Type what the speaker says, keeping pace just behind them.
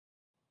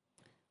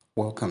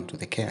Welcome to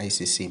the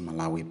KICC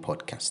Malawi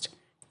podcast.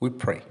 We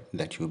pray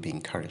that you'll be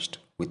encouraged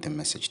with the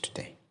message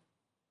today.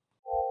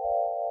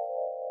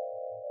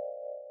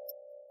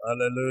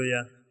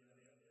 Hallelujah.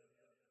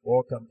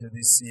 Welcome to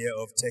this year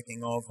of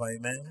taking off,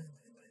 amen.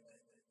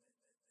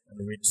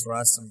 And we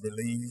trust and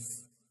believe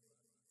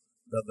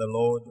that the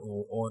Lord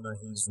will honor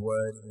His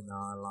word in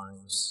our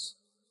lives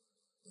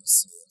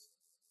this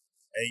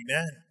year.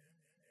 Amen.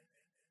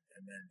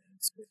 Amen.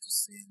 It's good to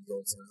see you in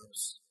God's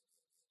house.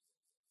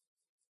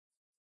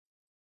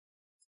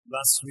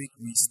 Last week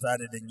we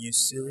started a new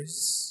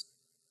series.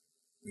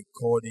 We've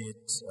called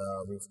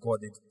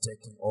it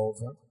Taking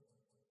Over.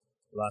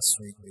 Last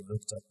week we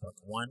looked at part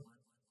 1,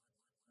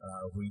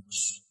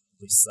 which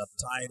the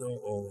subtitle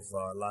of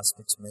last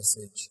week's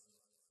message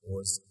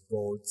was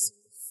God's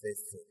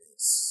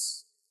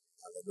Faithfulness.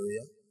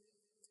 Hallelujah.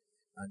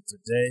 And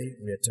today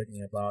we are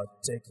talking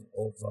about Taking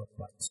Over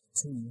part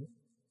 2,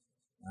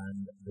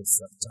 and the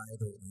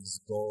subtitle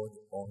is God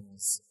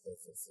Owns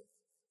Everything.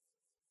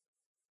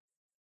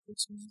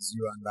 Which means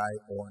you and I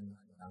own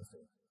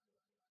nothing.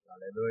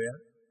 Hallelujah.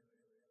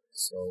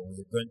 So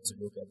we're going to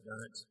look at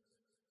that.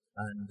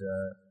 And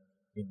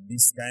in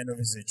this kind of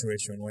a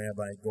situation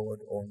whereby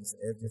God owns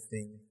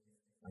everything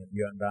and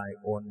you and I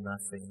own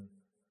nothing,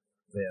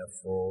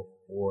 therefore,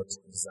 what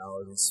is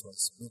our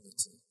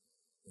responsibility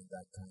in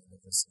that kind of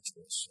a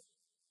situation?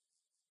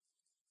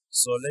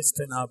 So let's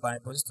turn our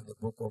Bibles to the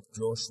book of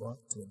Joshua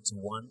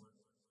 21,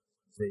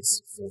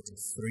 verse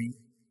 43.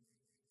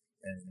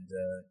 And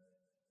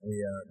we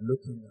are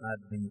looking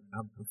at the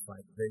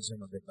Amplified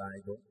Version of the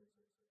Bible,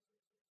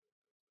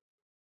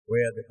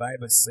 where the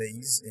Bible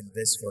says in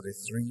verse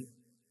 43,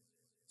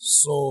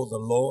 "So the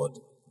Lord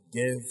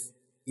gave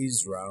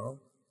Israel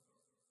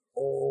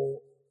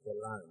all the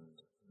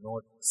land,"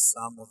 not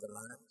some of the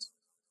land,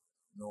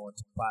 not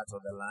part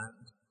of the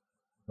land,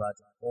 but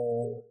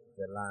all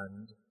the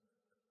land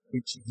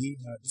which He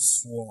had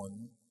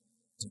sworn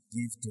to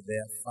give to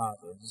their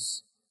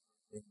fathers.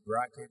 In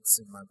brackets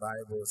in my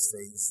Bible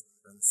says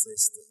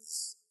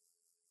ancestors.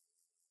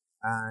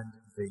 And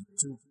they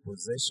took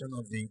possession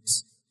of it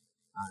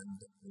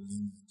and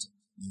lived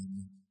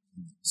in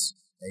it.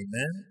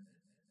 Amen.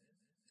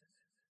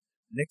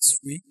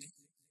 Next week,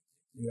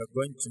 we are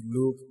going to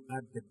look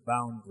at the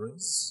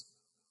boundaries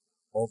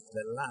of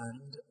the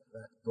land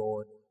that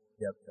God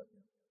gave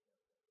them.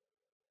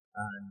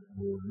 And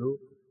we'll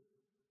look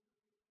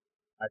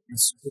at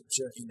this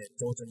scripture in a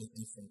totally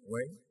different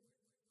way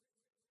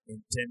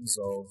in terms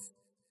of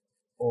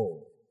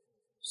all.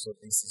 So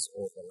this is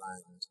all the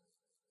land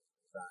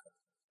that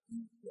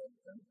He gave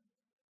them.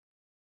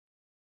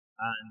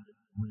 And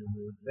we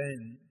will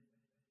then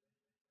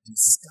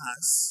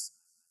discuss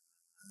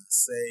and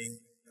say,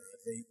 are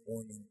they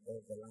owning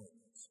all the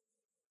land?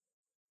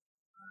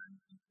 And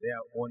if they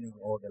are owning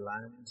all the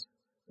land,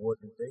 what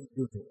do they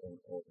do to own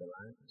all the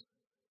land?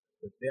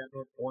 If they are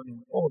not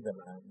owning all the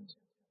land,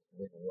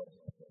 then what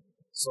happens?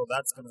 So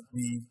that's going to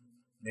be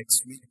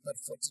next week. But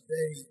for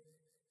today,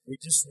 we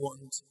just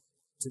want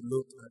to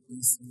look at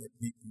this in a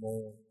bit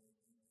more,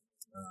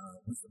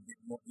 with a bit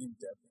more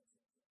in-depth.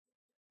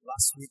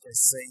 Last week I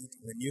said,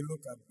 when you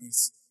look at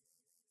this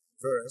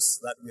verse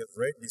that we have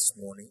read this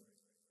morning,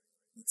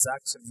 it's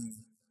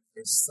actually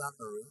a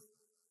summary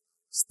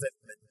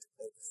statement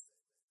of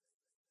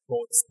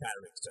God's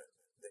character,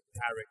 the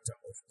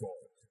character of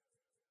God.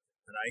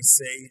 And I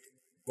said,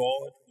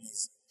 God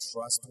is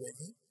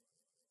trustworthy,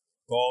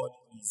 God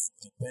is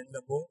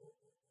dependable,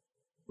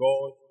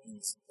 God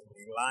is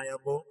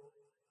reliable.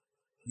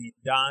 He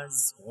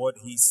does what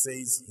He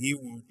says He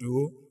will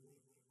do.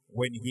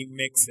 When He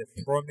makes a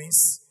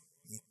promise,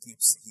 He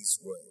keeps His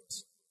word.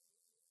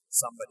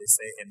 Somebody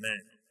say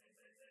amen.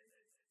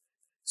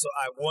 So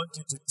I want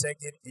you to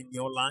take it in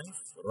your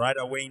life right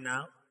away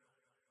now,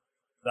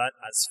 that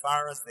as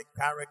far as the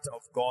character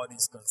of God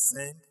is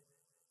concerned,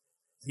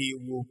 He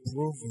will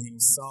prove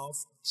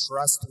Himself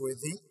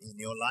trustworthy in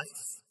your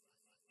life.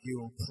 He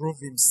will prove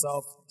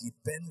Himself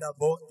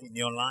dependable in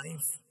your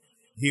life.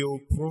 He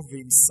will prove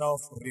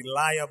Himself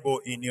reliable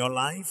in your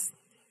life.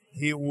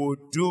 He will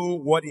do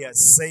what He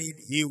has said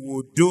He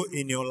will do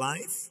in your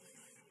life.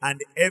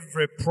 And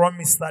every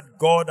promise that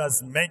God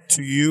has made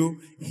to you,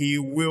 He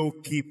will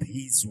keep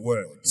His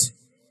word.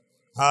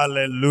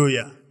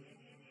 Hallelujah.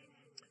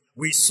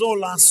 We saw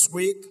last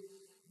week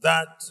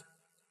that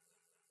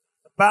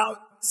about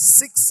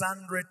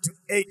 600 to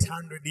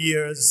 800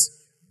 years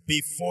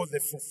before the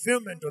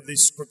fulfillment of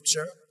this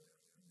scripture,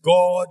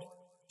 God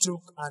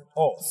took an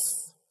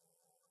oath.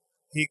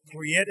 He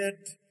created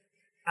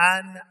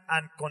an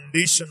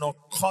unconditional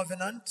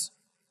covenant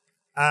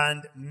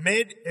and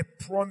made a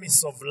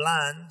promise of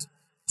land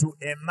to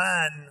a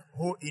man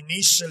who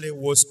initially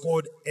was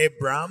called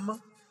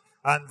Abram,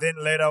 and then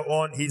later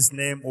on his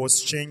name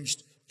was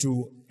changed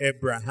to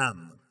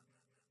Abraham.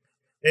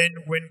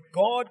 And when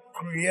God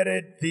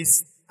created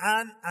this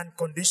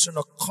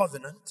unconditional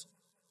covenant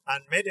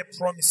and made a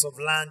promise of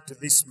land to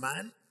this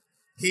man,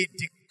 He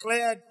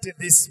declared to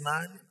this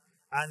man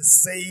and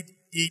said,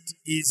 it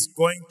is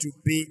going to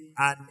be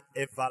an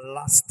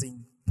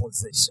everlasting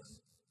possession.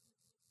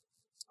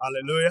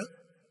 Hallelujah.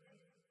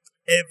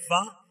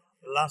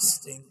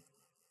 Everlasting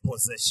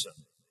possession.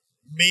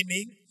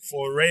 Meaning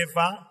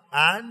forever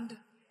and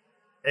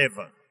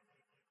ever.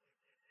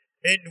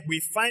 And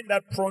we find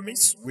that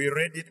promise, we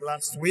read it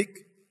last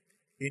week,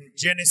 in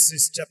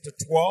Genesis chapter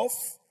 12,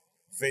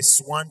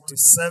 verse 1 to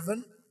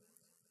 7.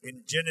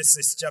 In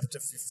Genesis chapter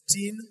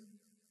 15,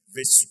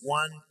 verse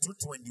 1 to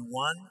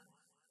 21.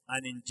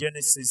 And in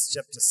Genesis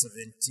chapter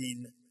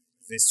 17,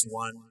 verse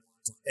 1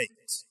 to 8.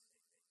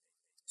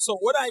 So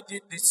what I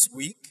did this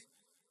week,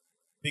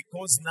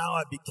 because now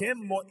I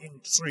became more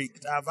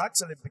intrigued, I've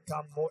actually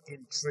become more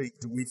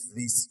intrigued with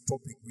this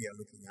topic we are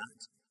looking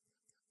at.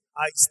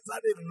 I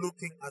started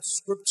looking at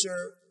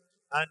scripture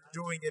and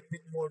doing a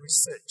bit more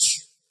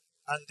research.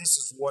 And this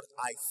is what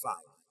I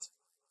found.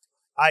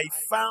 I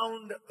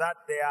found that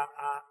there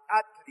are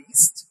at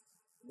least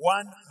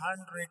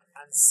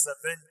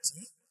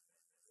 170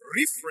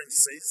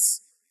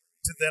 references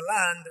to the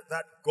land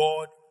that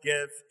God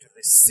gave to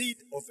the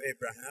seed of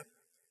Abraham,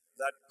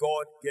 that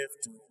God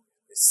gave to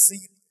the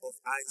seed of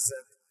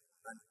Isaac,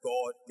 and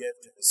God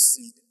gave to the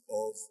seed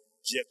of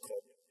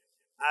Jacob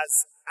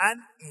as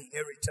an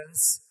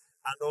inheritance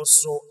and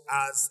also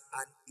as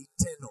an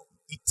eternal,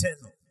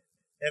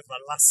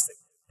 everlasting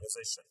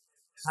possession.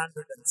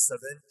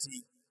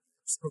 170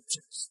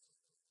 scriptures.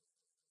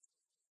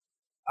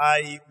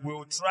 I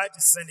will try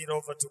to send it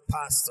over to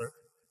Pastor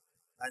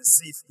and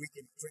see if we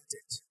can print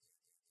it,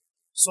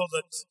 so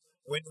that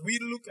when we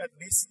look at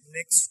this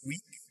next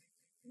week,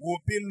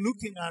 we'll be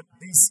looking at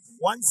these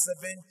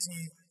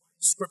 170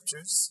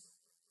 scriptures,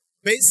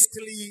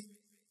 basically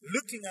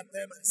looking at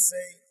them and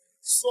say,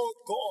 so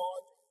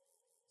God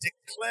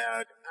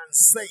declared and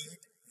said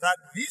that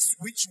this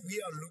which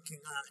we are looking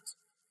at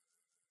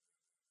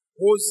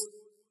was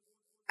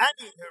an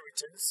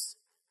inheritance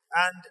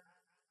and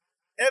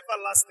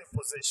everlasting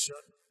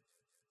possession,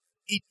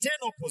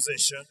 eternal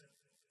possession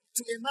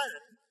to a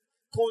man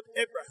called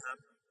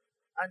Abraham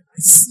and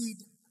the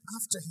seed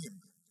after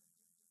him.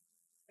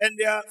 And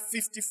there are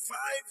 55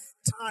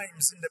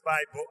 times in the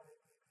Bible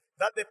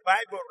that the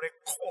Bible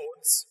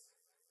records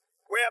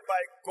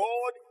whereby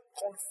God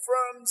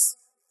confirms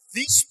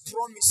this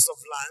promise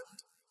of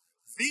land,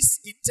 this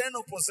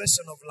eternal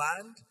possession of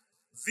land,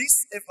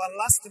 this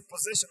everlasting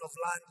possession of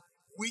land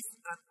with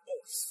an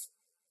oath.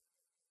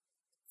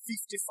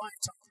 55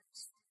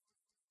 times.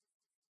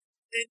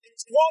 And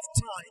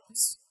 12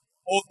 times,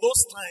 of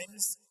those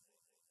times,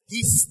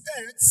 he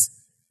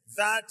states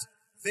that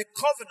the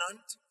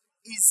covenant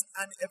is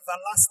an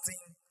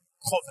everlasting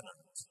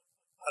covenant.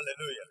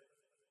 Hallelujah.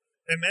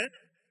 Amen.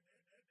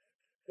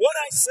 What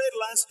I said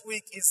last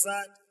week is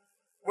that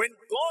when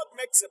God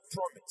makes a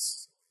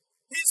promise,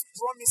 his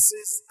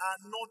promises are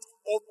not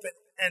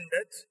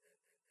open-ended.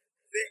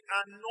 They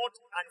are not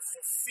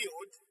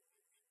unfulfilled.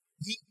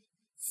 He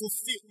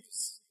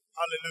fulfills.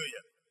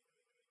 Hallelujah.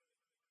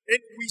 And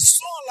we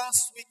saw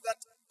last week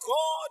that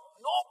God,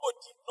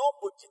 nobody,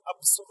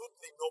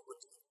 absolutely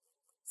nobody,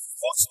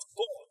 forced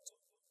God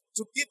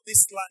to give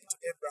this land to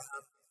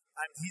Abraham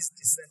and his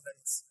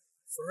descendants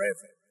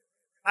forever.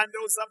 And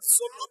there was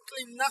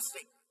absolutely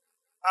nothing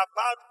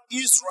about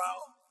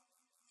Israel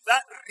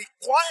that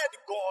required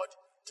God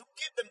to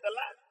give them the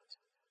land.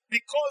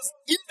 Because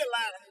in the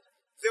land,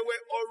 there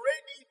were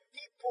already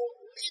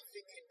people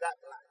living in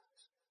that land.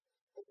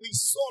 We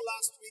saw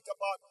last week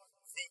about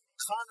the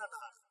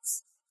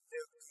Canaanites, the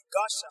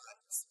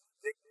Gashanites,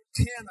 the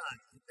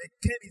Canaanites, the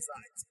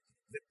Kenizzites,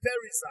 the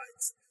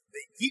Perizzites,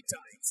 the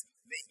Hittites,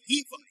 the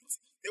Hivites.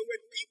 There were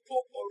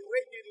people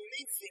already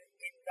living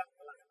in that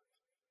land.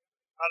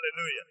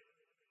 Hallelujah.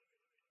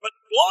 But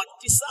God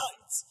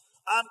decides,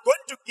 I'm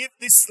going to give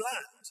this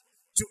land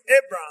to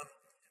Abraham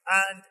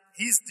and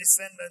his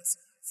descendants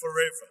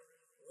forever.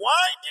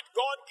 Why did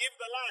God give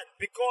the land?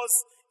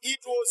 Because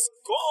it was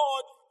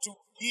God to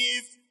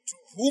give to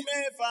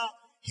whomever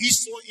he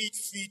saw it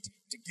fit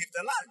to give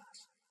the land.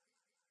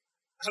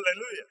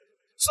 Hallelujah.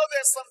 So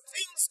there's some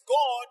things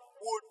God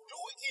will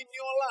do in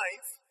your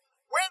life,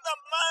 whether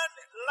man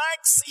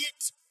likes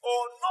it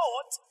or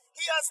not.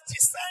 He has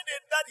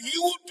decided that he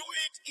will do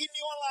it in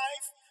your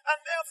life, and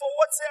therefore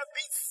what's their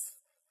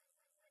beef?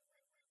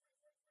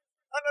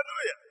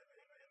 Hallelujah.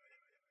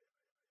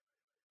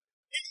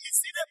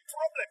 Is it a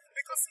problem?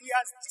 Because he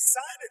has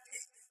decided,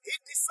 he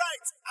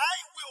decides, I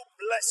will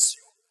bless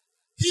you.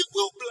 He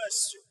will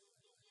bless you.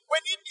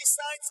 When he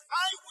decides,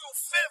 I will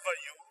favor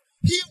you,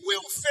 he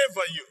will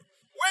favor you.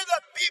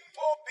 Whether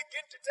people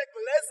begin to take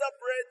laser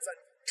braids and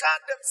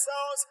cut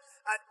themselves,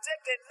 and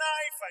take a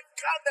knife and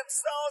cut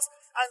themselves,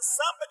 and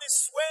somebody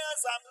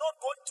swears, I'm not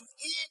going to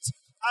eat,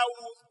 I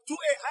will do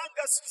a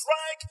hunger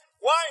strike.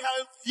 Why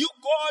have you,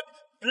 God,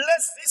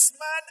 blessed this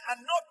man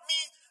and not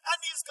me? And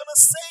he's going to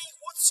say,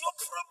 what's your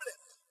problem?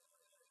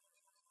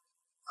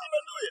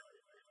 Hallelujah.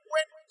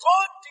 When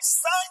God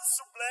decides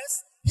to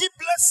bless, he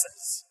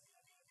blesses.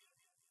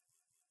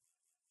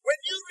 When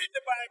you read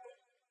the Bible,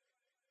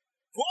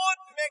 God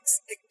makes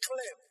a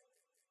claim.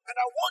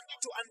 And I want you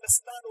to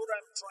understand what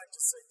I'm trying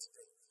to say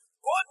today.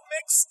 God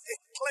makes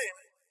a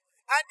claim,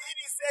 And it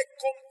is a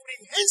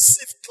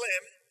comprehensive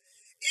claim.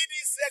 It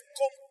is a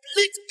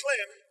complete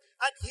claim.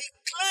 And he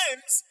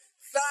claims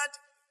that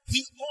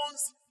he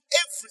owns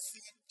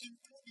everything,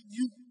 including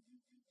you.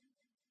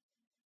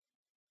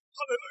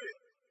 Hallelujah.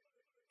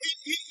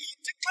 He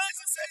declares,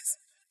 he says,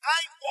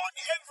 I own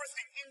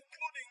everything,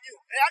 including you.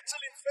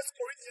 Actually, in 1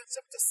 Corinthians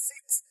chapter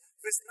 6,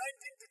 verse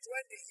 19 to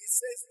 20, he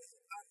says,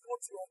 I'm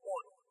not your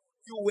own.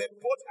 You were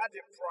bought at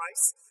a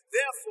price.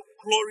 Therefore,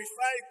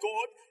 glorify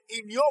God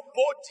in your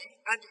body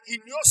and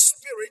in your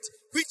spirit,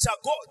 which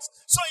are God's.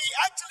 So he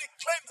actually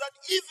claims that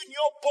even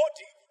your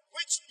body,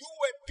 which you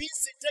were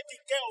busy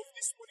taking care of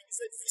this morning, he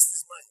said, this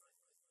is mine.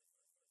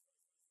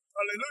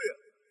 Hallelujah.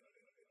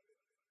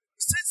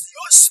 He says,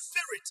 your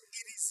spirit,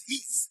 it is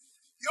his.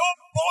 Your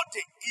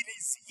body, it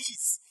is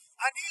his.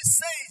 And he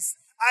says,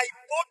 I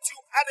bought you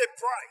at a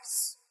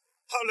price.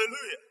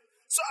 Hallelujah.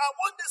 So I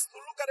want us to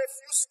look at a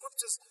few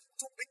scriptures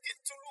to begin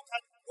to look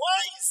at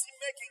why is he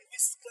making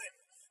this claim.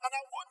 And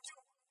I want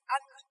you,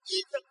 and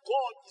either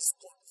God is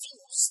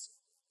confused,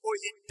 or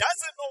he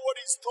doesn't know what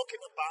he's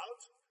talking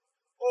about,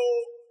 or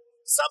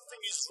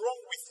something is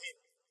wrong with him.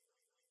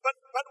 But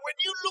when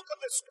you look at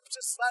the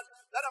scriptures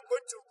that I'm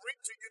going to read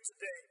to you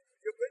today,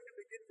 you're going to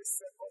begin to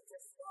say,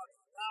 okay, fine,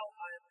 now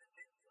I am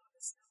beginning to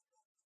understand.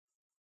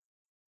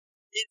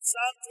 In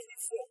Psalm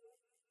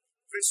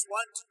 24, verse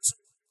 1 to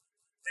 2,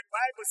 the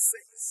Bible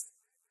says,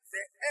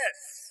 the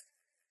earth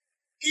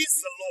is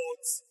the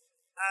Lord's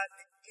and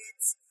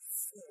its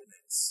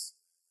fullness,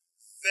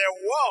 the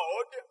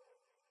world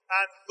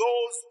and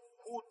those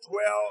who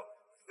dwell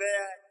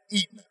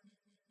therein.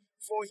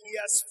 For he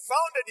has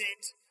founded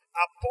it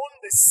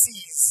upon the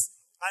seas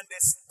and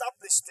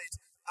established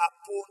it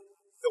upon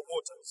the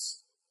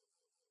waters.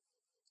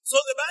 So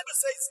the Bible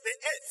says the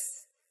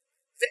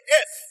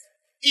earth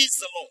is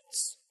the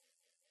Lord's.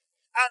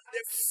 And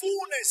the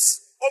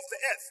fullness of the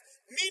earth,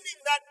 meaning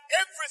that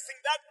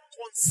everything that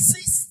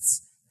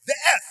consists the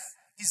earth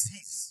is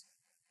his.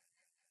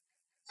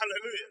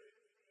 Hallelujah.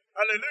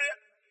 Hallelujah.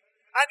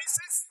 And he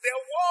says the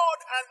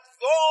world and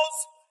those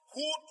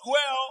who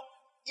dwell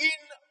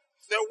in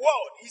the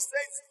world, he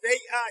says they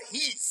are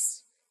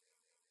his.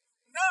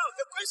 Now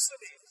the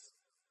question is,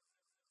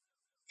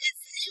 if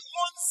he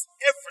owns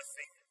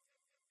everything,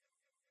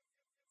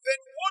 then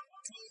what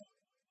do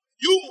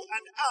you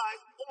and I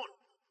own?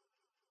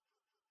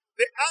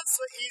 The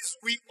answer is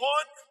we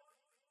own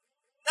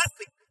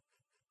nothing.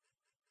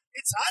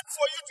 It's hard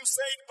for you to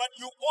say it, but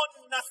you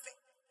own nothing.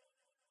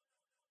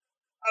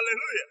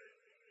 Hallelujah.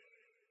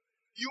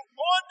 You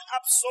own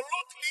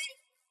absolutely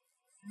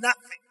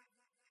nothing.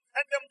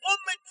 And the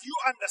moment you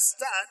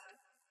understand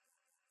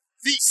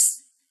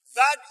this,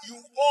 that you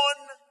own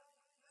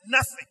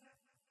nothing,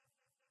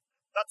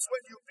 that's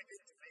when you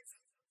begin to live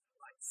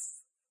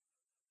life.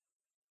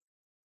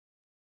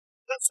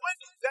 That's when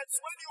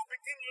you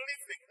begin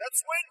living.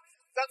 That's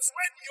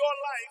when your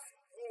life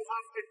will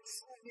have a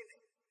true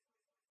meaning.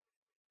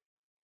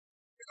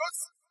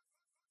 Because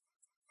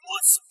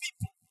most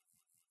people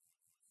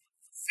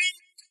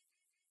think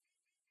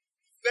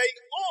they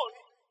own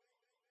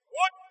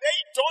what they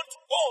don't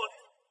own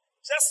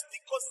just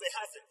because they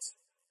have it.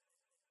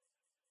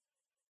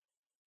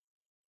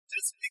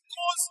 Just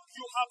because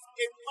you have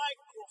a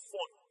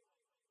microphone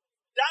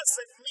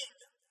doesn't mean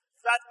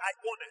that I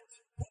own it.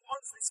 Who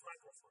owns this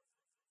microphone?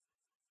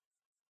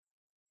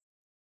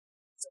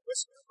 It's a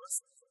question of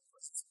us.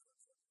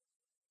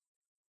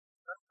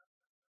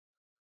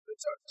 The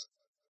church.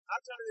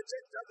 Actually, the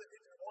church doesn't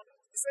even own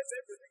it. It says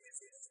everything is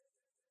his.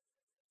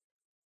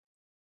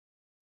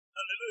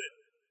 Hallelujah.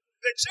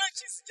 The church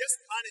is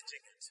just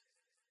managing it.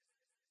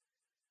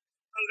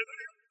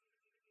 Hallelujah.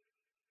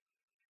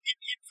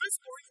 In 1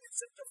 Corinthians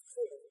chapter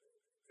 4,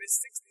 verse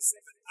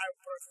 67, I'll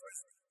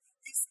paraphrase it.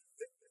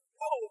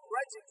 Paul,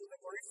 writing to the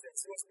Corinthians,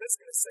 he was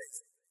basically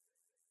saying,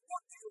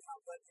 what do you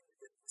have that you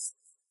didn't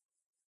receive?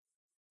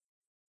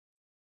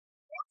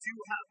 What do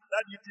you have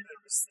that you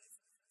didn't receive?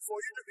 For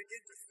you to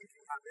begin to think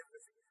you have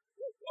everything.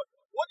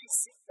 What is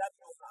it that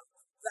you have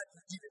that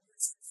you didn't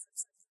receive?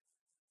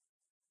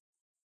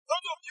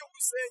 Those of you who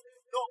say,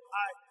 no,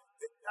 I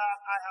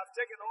have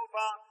taken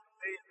over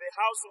the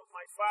house of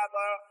my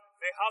father,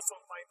 the house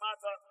of my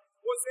mother,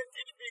 was it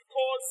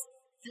because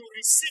you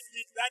received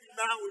it that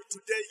now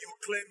today you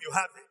claim you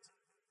have it?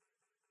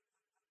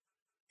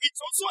 It's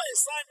also a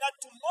sign that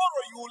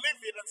tomorrow you will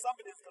leave it and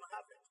somebody is going to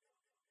have it.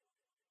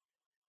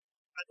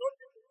 I don't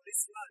think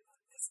this land,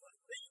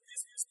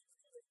 this used to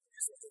be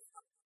this was a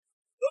land.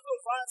 Those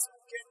of us who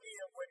came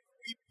here when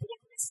we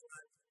bought this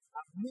land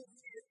and moved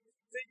here,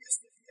 there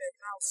used to be a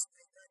house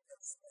behind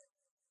us.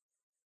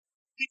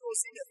 It was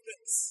in a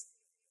fence,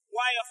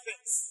 wire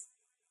fence.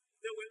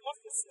 There were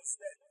offices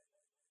there.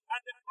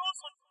 And the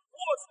person who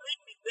was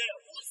living there,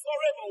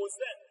 whosoever was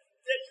there,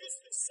 they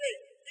used to say,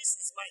 this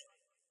is mine.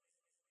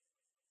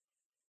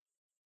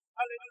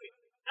 Hallelujah.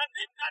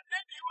 And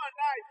then you and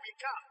I, we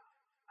come.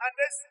 And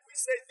then we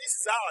say, this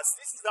is ours.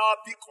 This is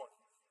our beacon.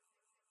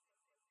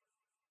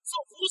 So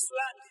whose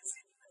land is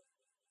it?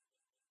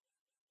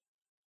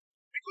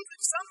 Because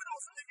if somebody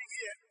was living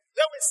here,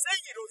 they were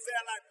saying it was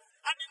their land.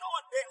 And you know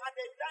what? They had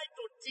a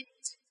title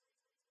deed.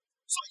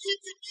 So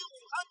even you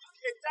having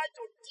a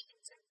title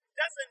deed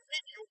doesn't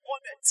mean you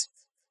own it.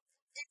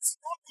 It's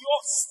not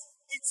yours.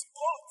 It's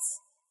God's.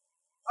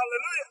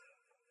 Hallelujah.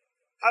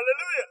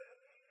 Hallelujah.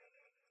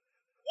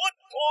 What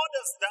God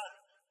has done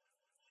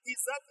is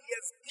that He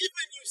has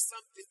given you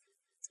something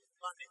to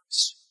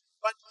manage,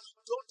 but you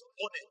don't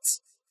own it.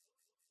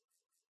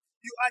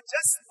 You are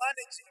just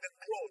managing the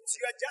clothes.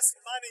 You are just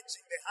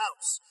managing the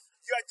house.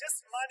 You are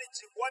just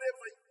managing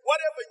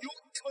whatever you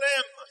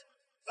claim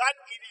that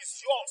it is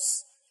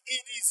yours.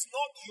 It is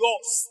not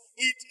yours.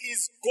 It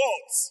is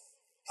God's.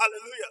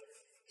 Hallelujah.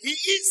 He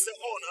is the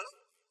owner,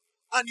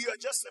 and you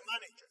are just a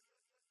manager.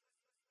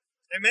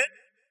 Amen?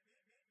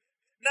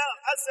 Now,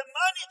 as a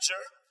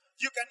manager,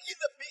 you can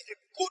either be a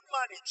good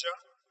manager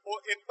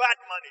or a bad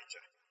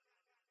manager.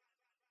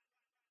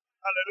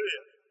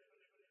 Hallelujah.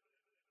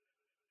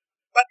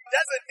 But it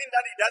doesn't mean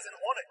that he doesn't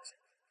own it.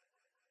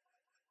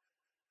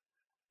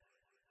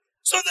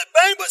 So the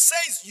Bible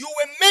says you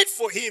were made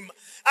for him,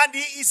 and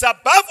he is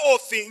above all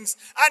things,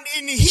 and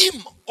in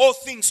him all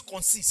things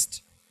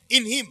consist.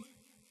 In him.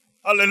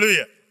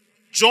 Hallelujah.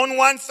 John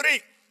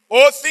 1:3.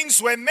 All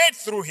things were made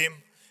through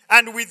him,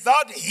 and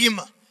without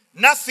him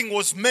nothing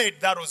was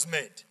made that was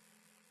made.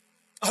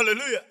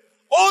 Hallelujah.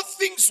 All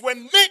things were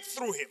made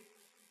through him,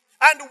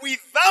 and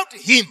without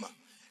him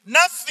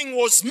nothing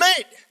was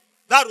made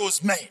that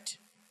was made.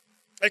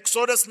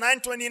 Exodus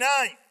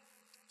 9:29.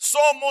 So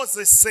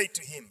Moses said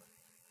to him,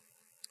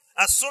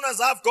 as soon as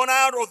I've gone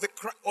out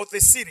of the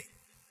city,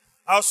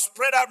 I'll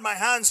spread out my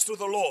hands to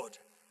the Lord.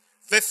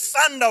 The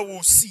thunder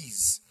will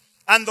cease,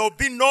 and there'll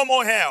be no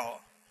more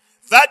hail,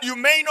 that you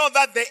may know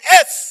that the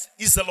earth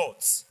is the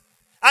Lord's.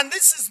 And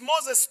this is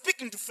Moses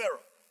speaking to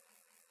Pharaoh.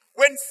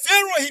 When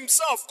Pharaoh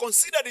himself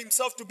considered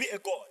himself to be a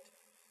god.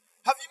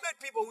 Have you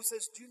met people who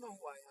says, do you know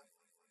who I am?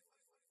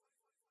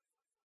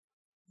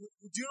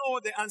 Do you know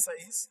what the answer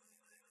is?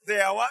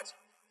 They are what?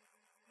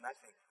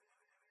 Nothing.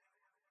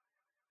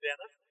 They are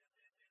nothing.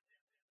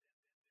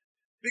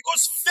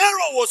 Because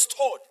Pharaoh was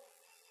told,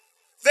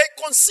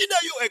 they consider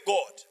you a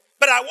god.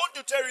 But I want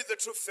to tell you the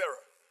truth,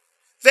 Pharaoh.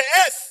 The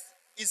earth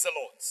is the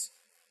Lord's.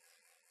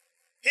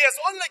 He has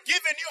only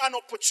given you an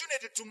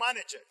opportunity to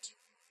manage it.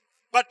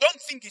 But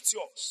don't think it's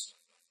yours.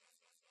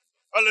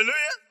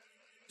 Hallelujah.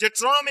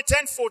 Deuteronomy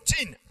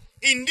 10:14.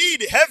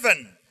 Indeed,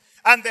 heaven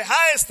and the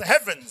highest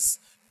heavens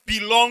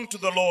belong to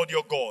the Lord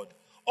your God.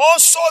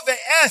 Also the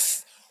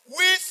earth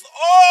with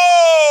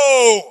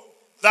all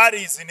that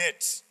is in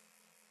it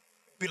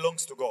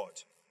belongs to God.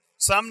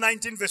 Psalm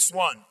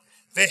 19:1.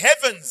 The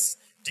heavens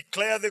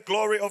declare the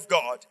glory of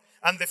God,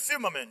 and the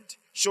firmament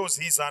shows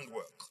his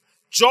handwork.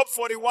 Job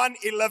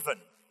 41:11.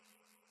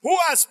 Who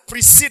has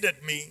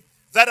preceded me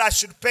that I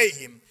should pay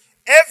him?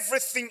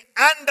 Everything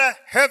under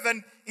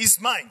heaven is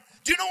mine.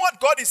 Do you know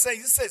what God is saying?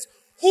 He says,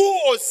 who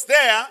was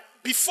there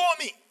before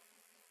me?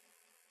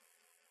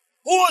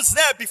 Who was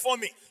there before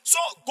me? So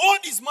God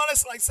is more or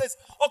less like says,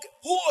 okay,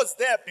 who was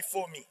there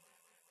before me?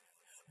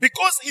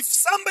 Because if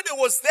somebody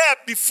was there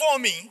before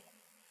me,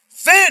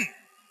 then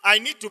I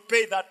need to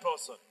pay that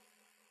person.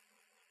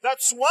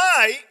 That's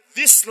why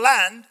this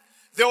land,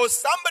 there was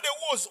somebody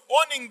who was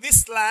owning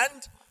this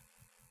land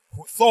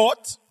who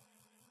thought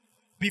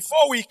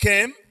before we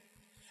came,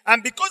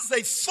 and because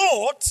they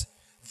thought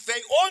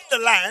they owned the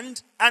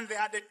land and they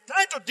had a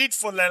title deed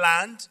for the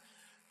land,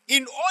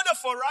 in order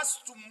for us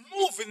to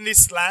move in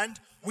this land,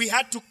 we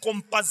had to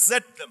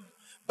compensate them.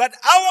 But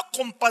our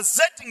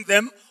compensating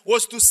them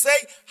was to say,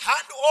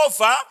 hand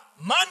over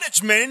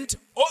management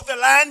of the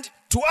land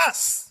to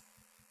us.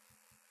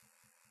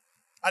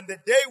 And the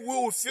day we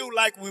will feel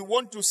like we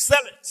want to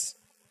sell it,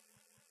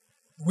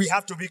 we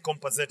have to be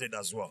compensated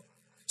as well.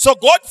 So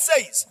God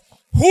says,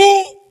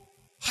 who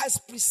has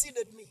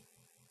preceded me?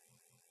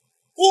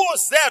 Who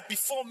was there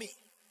before me?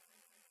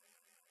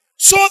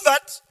 So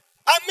that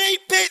I may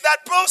pay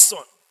that person.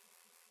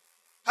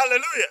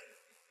 Hallelujah.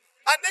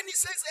 And then he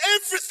says,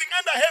 everything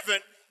under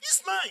heaven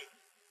is mine.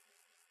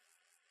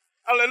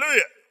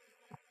 Hallelujah.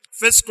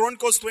 1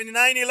 Chronicles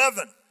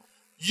 29:11.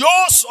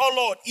 Yours, O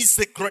Lord, is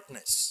the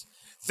greatness,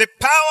 the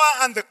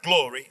power and the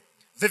glory,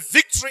 the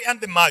victory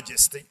and the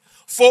majesty.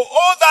 For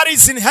all that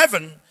is in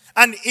heaven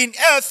and in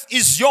earth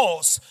is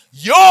yours.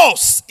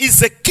 Yours is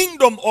the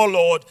kingdom, O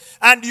Lord,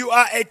 and you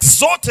are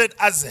exalted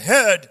as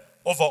head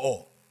over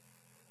all.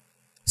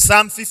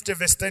 Psalm 50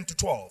 verse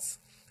 10-12.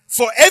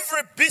 For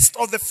every beast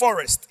of the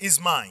forest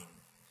is mine,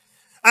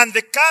 and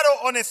the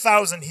cattle on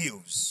 1,000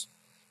 hills.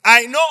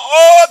 I know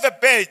all the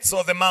birds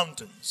of the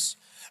mountains,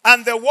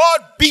 and the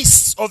wild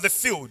beasts of the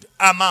field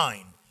are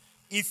mine.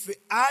 If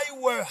I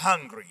were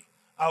hungry,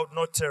 I would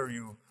not tell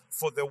you,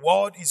 for the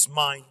world is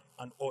mine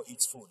and all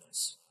its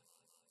fullness.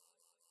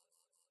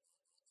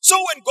 So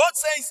when God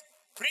says,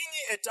 bring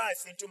ye a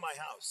tithe into my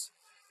house,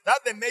 that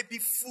there may be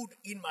food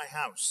in my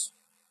house.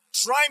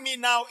 Try me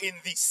now in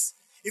this.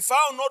 If I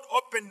will not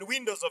open the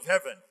windows of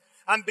heaven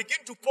and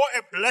begin to pour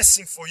a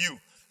blessing for you,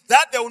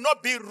 that there will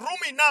not be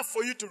room enough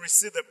for you to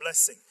receive the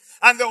blessing.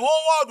 And the whole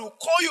world will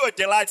call you a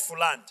delightful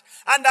land.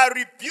 And I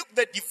rebuke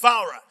the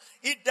devourer.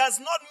 It does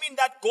not mean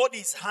that God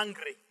is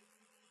hungry.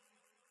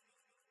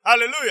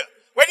 Hallelujah.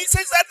 When he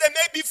says that there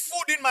may be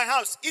food in my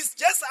house, it's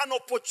just an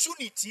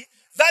opportunity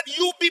that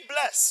you be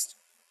blessed.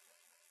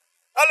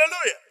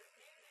 Hallelujah.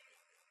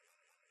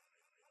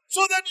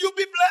 So that you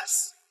be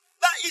blessed.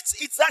 That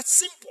it's that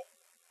simple.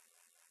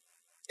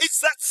 It's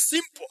that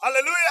simple.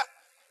 Hallelujah.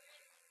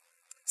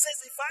 It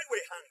says, if I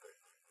were hungry,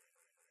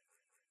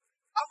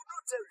 I would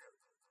not tell you.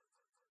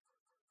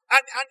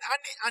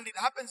 And it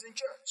happens in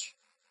church.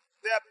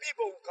 There are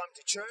people who come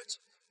to church,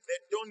 they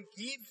don't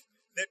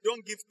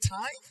give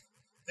tithe,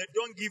 they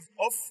don't give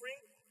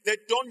offering, they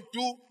don't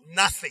do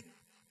nothing.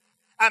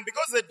 And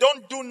because they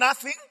don't do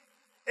nothing,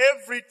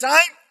 every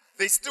time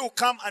they still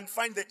come and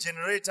find the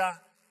generator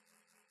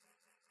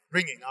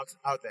ringing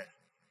out there.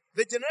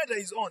 The generator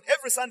is on.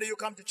 Every Sunday you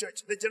come to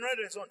church, the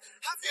generator is on.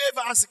 Have you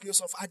ever asked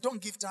yourself, I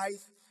don't give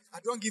tithe, I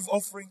don't give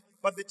offering,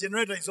 but the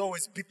generator is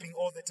always beeping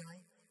all the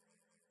time?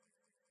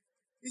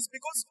 It's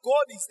because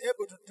God is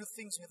able to do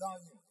things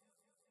without you.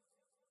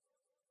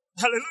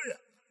 Hallelujah.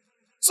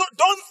 So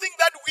don't think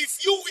that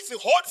if you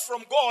withhold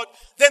from God,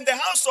 then the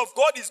house of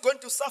God is going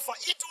to suffer.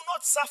 It will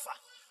not suffer.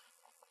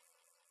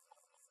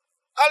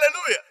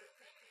 Hallelujah.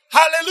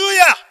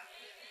 Hallelujah.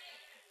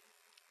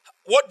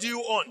 What do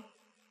you own?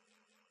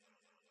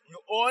 You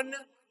own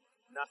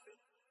nothing.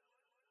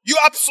 You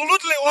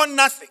absolutely own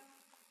nothing.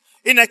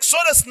 In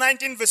Exodus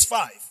 19 verse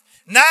 5.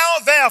 Now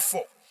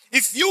therefore,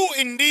 if you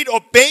indeed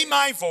obey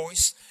my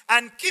voice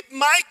and keep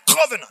my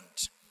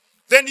covenant,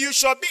 then you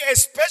shall be a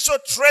special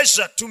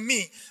treasure to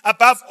me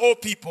above all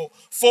people,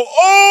 for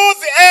all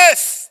the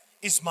earth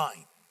is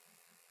mine.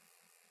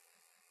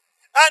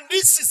 And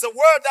this is the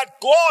word that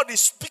God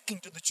is speaking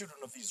to the children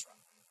of Israel.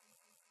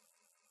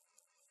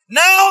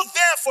 Now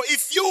therefore,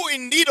 if you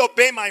indeed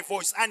obey my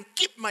voice and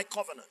keep my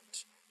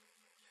covenant,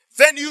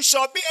 then you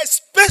shall be a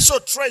special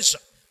treasure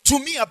to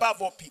me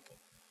above all people.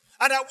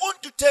 And I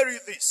want to tell you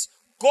this.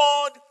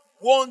 God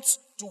wants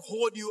to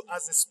hold you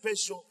as a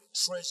special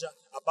treasure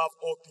above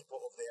all people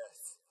of the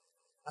earth.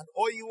 And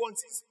all he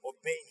wants is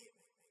obey him.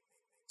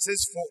 It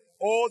says, for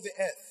all the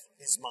earth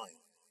is mine.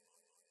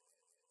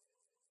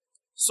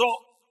 So,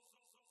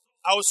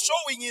 I was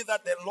showing you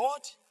that the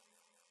Lord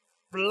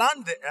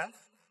planned the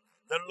earth.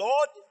 The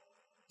Lord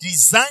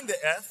designed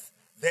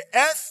the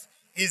earth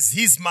is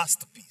his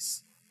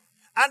masterpiece.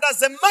 And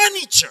as a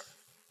manager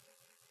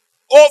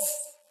of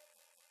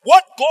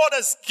what God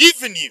has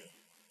given you,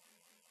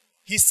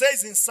 he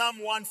says in Psalm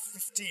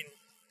 115,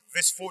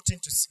 verse 14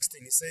 to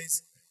 16, he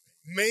says,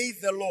 may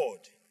the Lord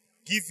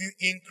give you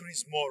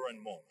increase more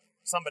and more.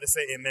 Somebody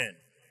say amen.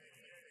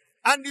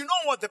 And you know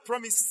what the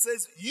promise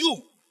says?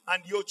 You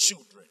and your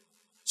children.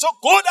 So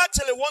God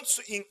actually wants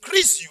to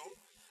increase you,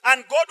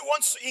 and God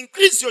wants to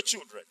increase your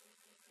children.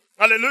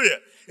 Hallelujah.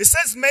 It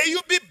says, may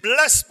you be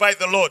blessed by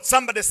the Lord.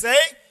 Somebody say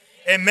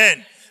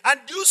amen. And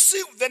you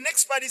see the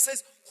next part, it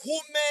says, who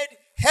made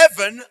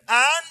heaven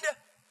and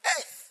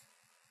earth.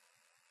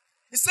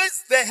 It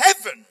says the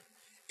heaven,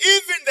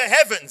 even the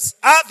heavens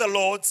are the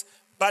Lord's,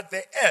 but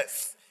the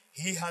earth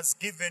he has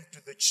given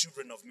to the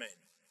children of men.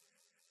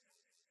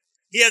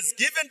 He has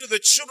given to the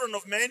children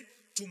of men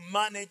to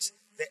manage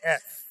the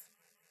earth.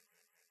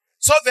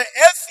 So the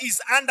earth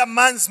is under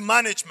man's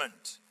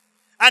management.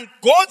 And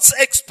God's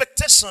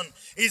expectation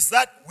is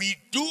that we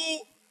do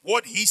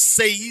what he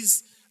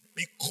says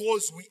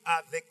because we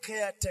are the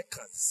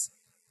caretakers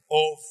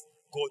of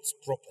God's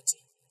property.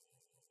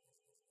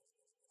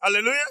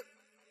 Hallelujah.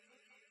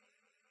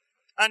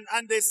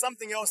 And there's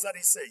something else that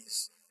he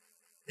says.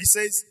 He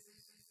says,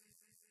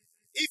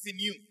 even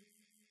you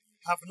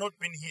have not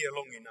been here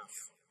long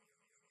enough.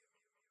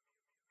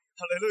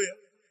 Hallelujah.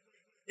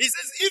 He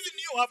says, even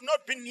you have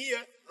not been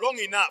here long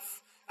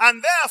enough.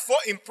 And therefore,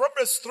 in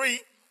Proverbs 3,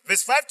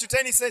 verse 5 to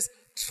 10, he says,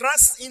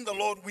 trust in the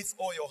Lord with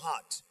all your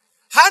heart.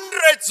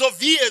 Hundreds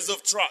of years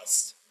of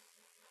trust.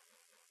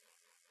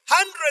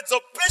 Hundreds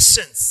of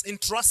patience in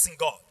trusting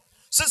God.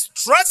 It says,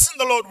 trust in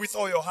the Lord with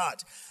all your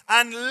heart.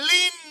 And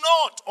lean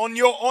not on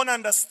your own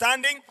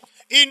understanding.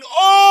 In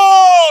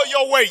all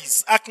your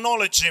ways,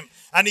 acknowledge him,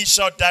 and he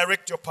shall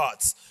direct your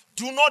paths.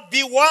 Do not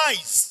be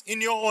wise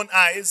in your own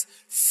eyes.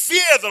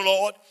 Fear the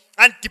Lord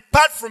and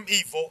depart from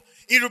evil.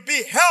 It will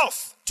be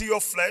health to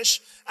your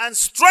flesh and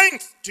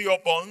strength to your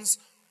bones.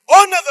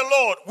 Honor the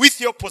Lord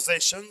with your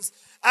possessions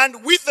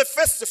and with the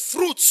first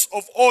fruits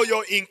of all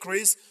your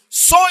increase.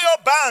 So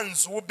your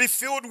barns will be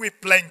filled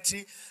with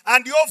plenty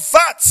and your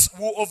vats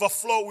will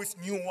overflow with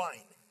new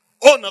wine.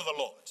 Honor the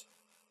Lord.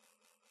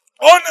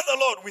 Honor the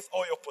Lord with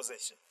all your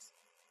possessions.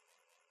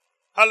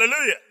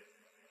 Hallelujah.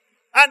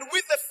 And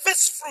with the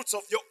first fruits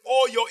of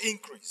all your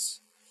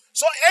increase.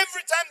 So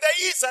every time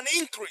there is an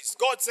increase,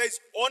 God says,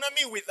 honor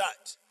me with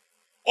that.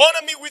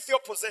 Honor me with your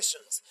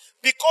possessions.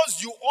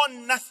 Because you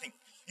own nothing.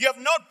 You have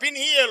not been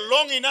here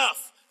long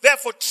enough.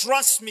 Therefore,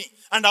 trust me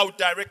and I will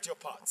direct your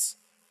paths.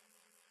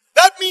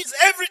 That means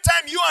every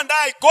time you and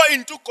I go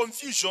into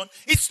confusion,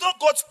 it's not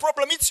God's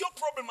problem. It's your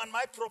problem and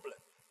my problem.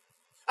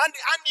 And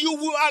you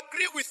will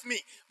agree with me,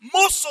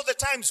 most of the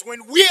times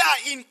when we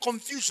are in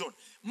confusion,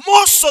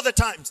 most of the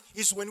times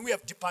is when we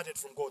have departed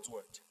from God's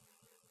word.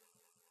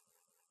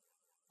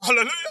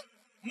 Hallelujah.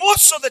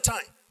 Most of the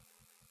time.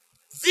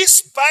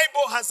 This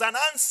Bible has an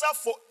answer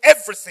for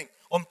everything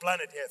on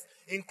planet Earth,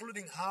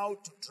 including how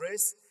to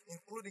dress,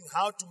 including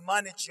how to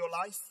manage your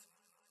life,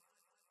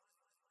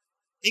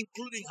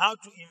 including how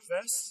to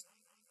invest,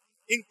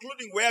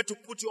 including where to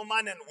put your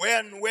money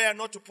and where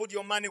not to put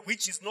your money,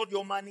 which is not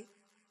your money.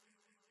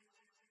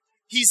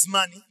 His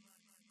money.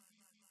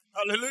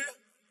 Hallelujah.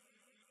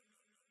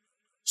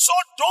 So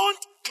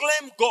don't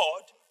claim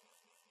God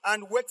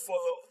and work for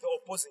the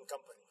opposing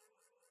company.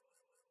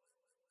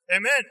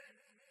 Amen.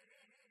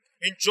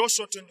 In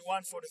Joshua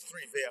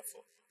 21:43,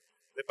 therefore,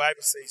 the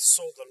Bible says,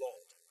 so the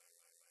Lord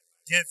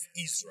gave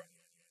Israel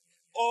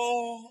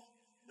all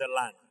the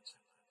land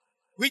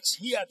which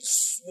he had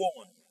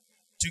sworn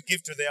to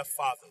give to their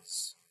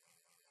fathers.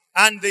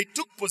 And they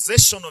took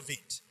possession of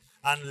it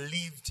and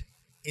lived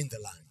in the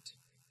land.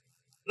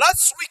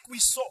 Last week we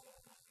saw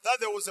that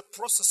there was a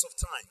process of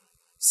time,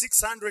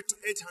 600 to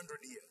 800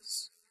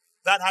 years,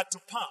 that had to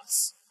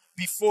pass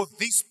before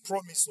this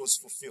promise was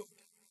fulfilled.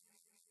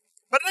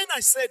 But then I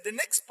said the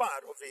next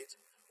part of it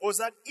was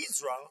that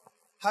Israel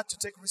had to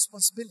take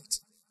responsibility.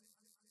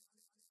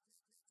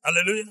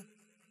 Hallelujah.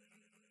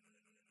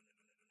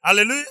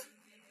 Hallelujah.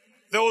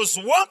 There was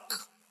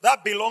work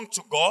that belonged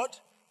to God,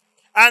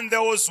 and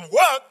there was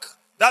work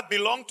that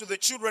belonged to the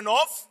children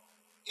of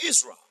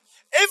Israel.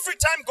 Every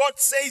time God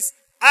says,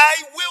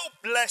 I will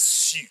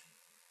bless you,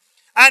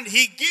 and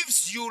he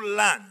gives you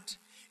land,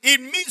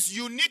 it means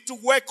you need to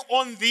work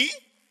on the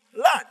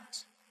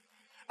land.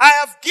 I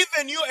have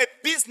given you a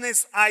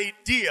business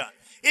idea.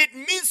 It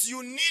means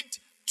you need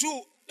to,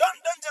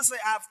 don't just say,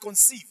 I have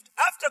conceived.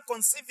 After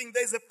conceiving,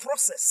 there's a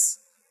process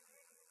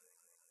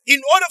in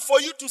order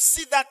for you to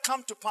see that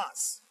come to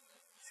pass.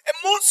 And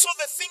most of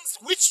the things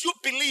which you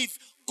believe,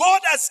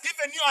 God has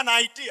given you an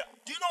idea.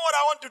 Do you know what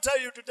I want to tell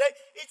you today?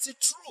 It's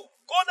true.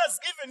 God has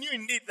given you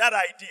indeed that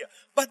idea.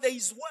 But there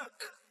is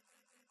work.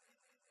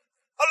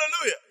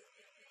 Hallelujah.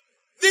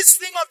 This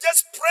thing of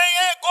just praying,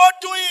 hey, God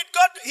do it,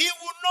 God, he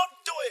will not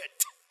do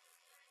it.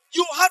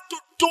 You have to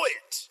do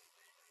it.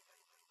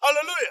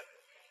 Hallelujah.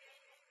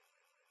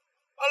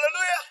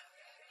 Hallelujah.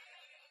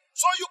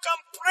 So you can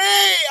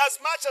pray as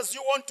much as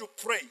you want to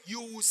pray.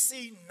 You will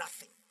see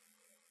nothing.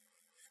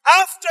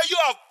 After you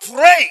have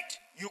prayed,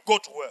 you go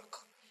to work.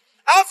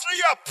 After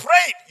you have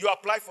prayed, you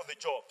apply for the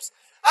jobs.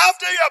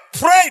 After you have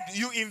prayed,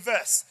 you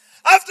invest.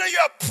 After you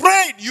have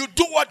prayed, you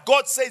do what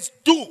God says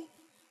do.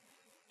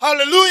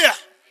 Hallelujah.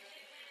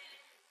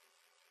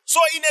 So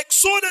in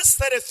Exodus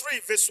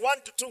 33, verse 1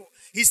 to 2,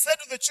 he said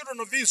to the children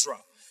of Israel,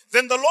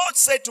 then the Lord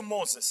said to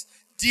Moses,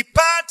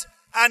 depart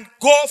and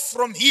go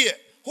from here.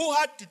 Who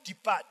had to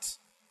depart?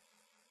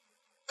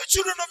 The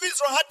children of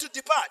Israel had to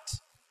depart.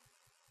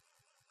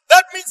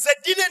 That means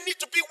they didn't need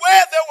to be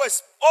where they were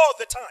all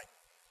the time.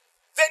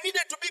 They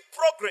needed to be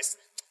progress.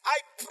 I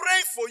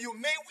pray for you.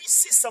 May we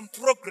see some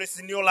progress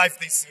in your life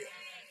this year.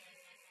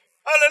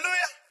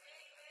 Hallelujah.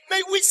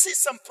 May we see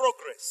some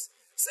progress.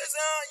 Says,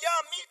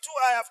 yeah, me too.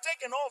 I have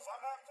taken over.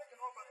 I have taken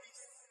over this.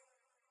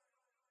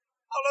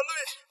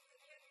 Hallelujah.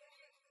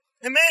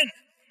 Amen.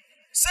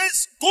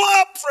 Says,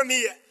 go up from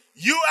here,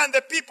 you and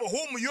the people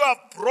whom you have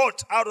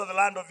brought out of the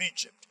land of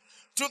Egypt,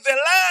 to the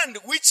land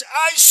which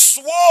I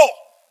swore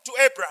to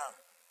Abraham.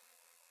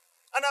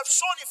 And I've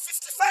shown you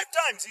 55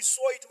 times he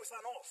swore it with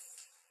an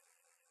oath.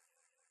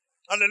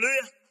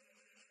 Hallelujah.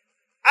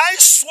 I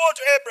swore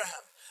to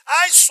Abraham.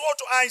 I swore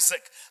to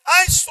Isaac.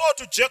 I swore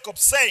to Jacob,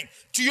 saying,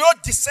 to your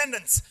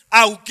descendants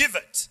I will give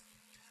it.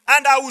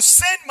 And I will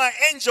send my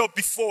angel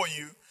before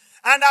you,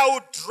 and I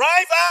will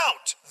drive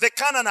out the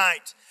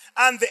Canaanite,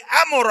 and the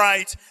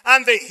Amorite,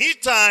 and the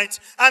Hittite,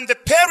 and the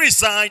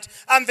Perizzite,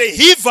 and the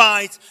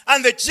Hivite,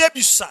 and the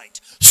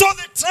Jebusite. So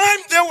the time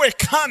they were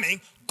coming,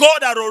 God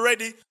had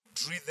already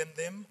driven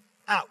them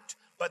out.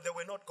 But they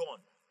were not gone.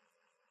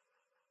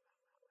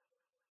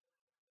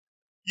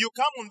 You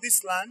come on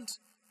this land,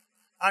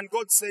 and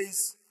God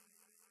says,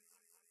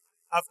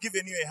 I've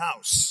given you a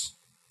house.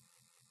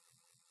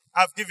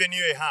 I've given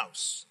you a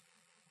house.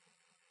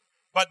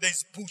 But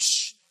there's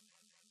bush.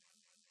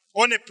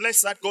 On a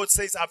place that God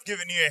says, I've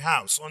given you a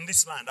house. On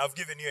this land, I've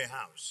given you a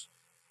house.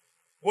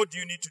 What do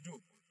you need to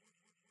do?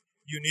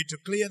 You need to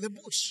clear the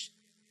bush.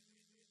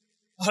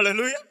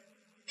 Hallelujah.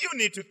 You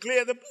need to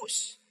clear the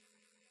bush.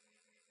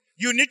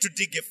 You need to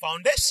dig a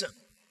foundation.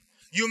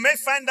 You may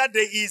find that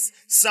there is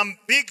some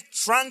big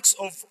trunks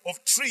of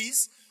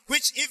trees,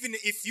 which even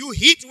if you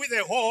hit with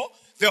a hoe,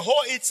 the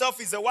hoe itself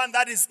is the one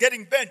that is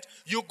getting bent.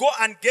 You go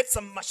and get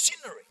some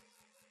machinery.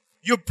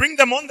 You bring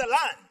them on the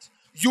land.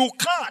 You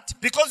cut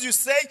because you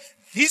say,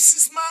 this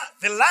is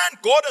the land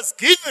God has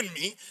given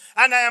me,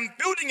 and I am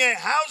building a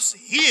house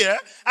here,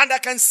 and I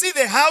can see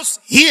the house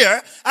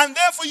here, and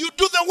therefore you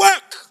do the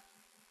work,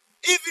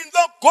 even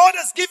though God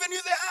has given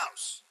you the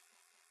house.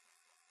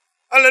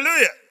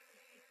 Hallelujah.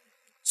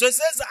 So it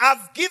says,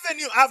 I've given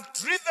you, I've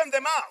driven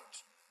them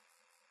out.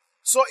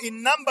 So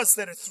in Numbers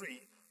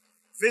 33,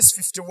 verse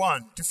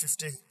 51 to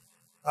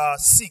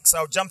 56,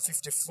 I'll jump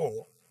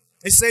 54.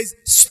 It says,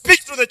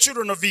 speak to the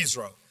children of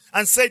Israel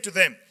and say to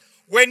them,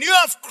 when you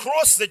have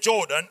crossed the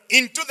Jordan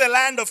into the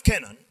land of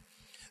Canaan,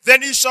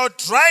 then you shall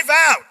drive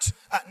out.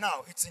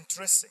 Now, it's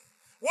interesting.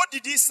 What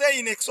did he say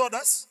in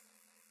Exodus?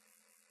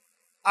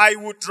 I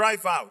would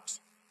drive out.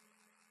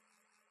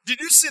 Did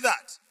you see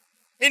that?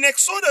 In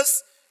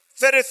Exodus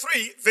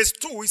 33, verse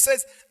 2, he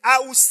says, I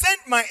will send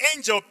my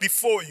angel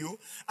before you,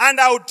 and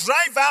I will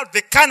drive out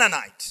the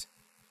Canaanite,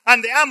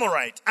 and the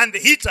Amorite, and the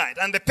Hittite,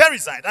 and the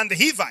Perizzite, and the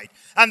Hivite,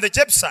 and the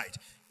Jebusite.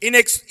 In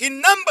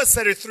Numbers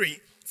 33,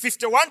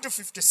 51 to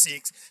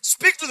 56,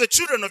 speak to the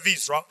children of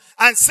Israel,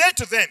 and say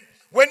to them,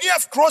 when you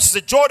have crossed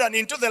the Jordan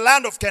into the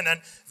land of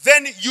Canaan,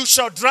 then you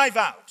shall drive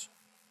out.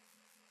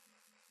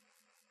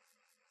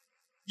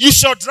 You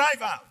shall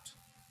drive out.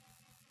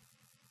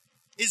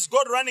 Is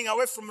God running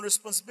away from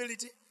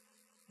responsibility?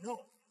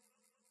 No.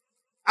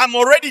 I'm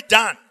already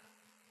done.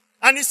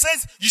 And he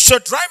says, you shall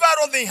drive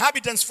out all the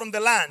inhabitants from the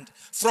land,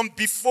 from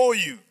before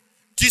you.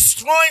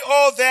 Destroy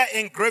all their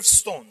engraved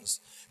stones.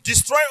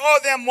 Destroy all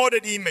their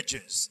molded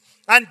images.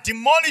 And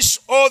demolish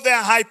all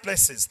their high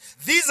places.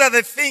 These are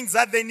the things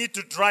that they need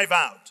to drive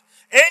out.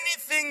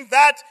 Anything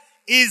that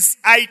is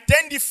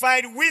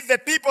identified with the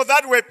people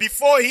that were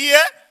before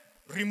here,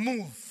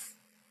 remove.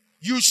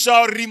 You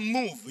shall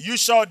remove. You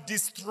shall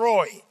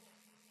destroy.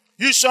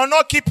 You shall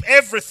not keep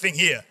everything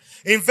here.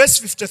 In verse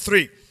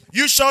 53,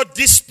 you shall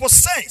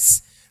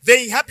dispossess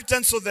the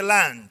inhabitants of the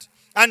land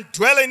and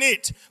dwell in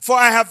it, for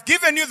I have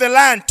given you the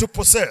land to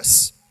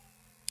possess.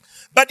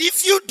 But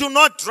if you do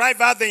not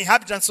drive out the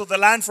inhabitants of the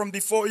land from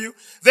before you,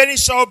 then it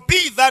shall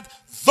be that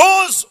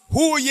those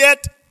whom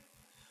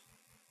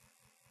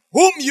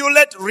you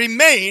let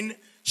remain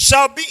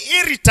shall be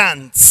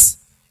irritants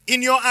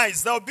in your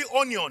eyes. There will be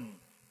onion.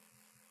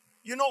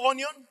 You know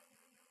onion?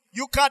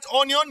 You cut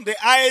onion, the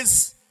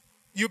eyes,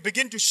 you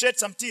begin to shed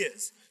some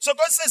tears. So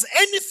God says,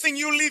 anything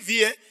you leave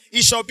here,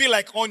 it shall be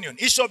like onion.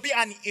 It shall be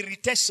an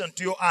irritation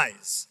to your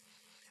eyes.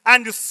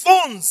 And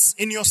thorns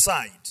in your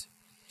side.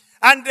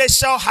 And they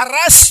shall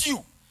harass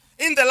you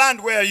in the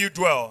land where you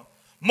dwell.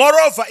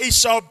 Moreover, it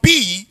shall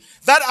be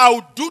that I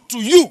will do to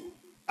you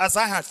as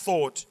I had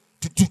thought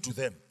to do to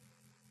them.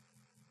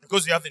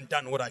 Because you haven't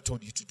done what I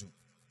told you to do.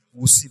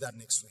 We'll see that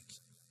next week.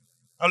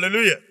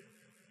 Hallelujah.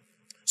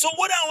 So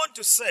what I want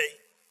to say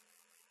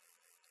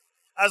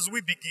as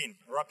we begin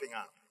wrapping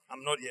up,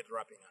 I'm not yet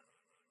wrapping up.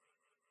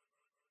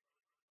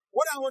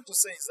 What I want to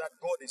say is that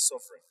God is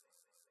sovereign.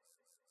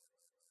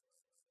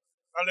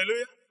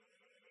 Hallelujah.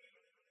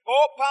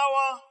 All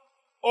power,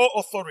 all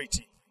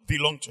authority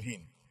belong to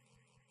him.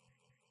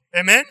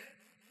 Amen?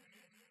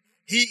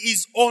 He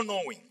is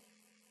all-knowing.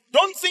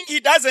 Don't think he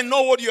doesn't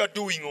know what you are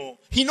doing, or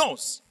he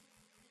knows.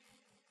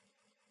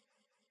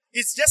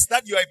 It's just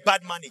that you are a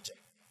bad manager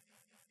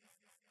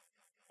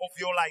of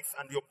your life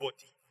and your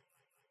body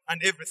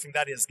and everything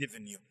that he has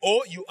given you.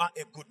 Or you are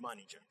a good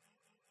manager.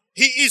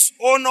 He is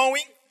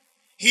all-knowing.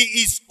 He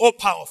is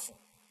all-powerful.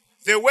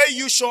 The way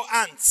you show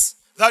ants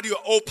that you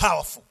are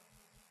all-powerful,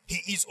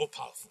 he is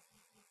all-powerful.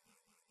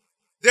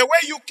 The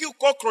way you kill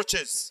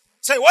cockroaches,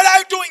 say, what are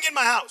you doing in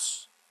my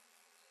house?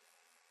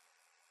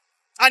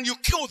 And you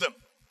kill them.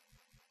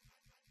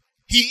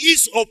 He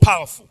is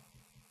all-powerful.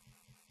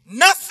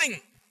 Nothing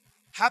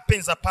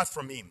happens apart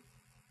from him.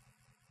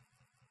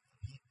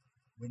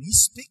 When he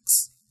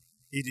speaks,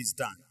 it is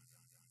done.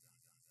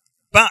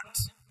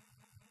 But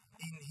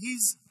in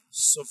his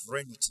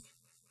sovereignty,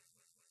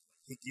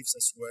 he gives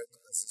us work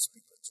as his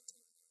people to do.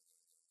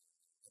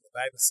 And the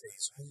Bible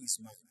says, who is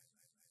man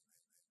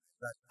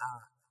that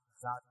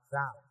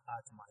thou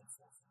art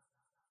mindful?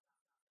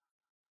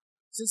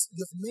 It says,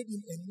 you have made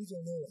him a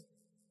little lower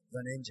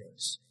than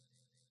angels.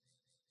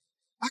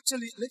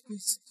 Actually, let me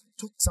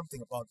talk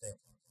something about them.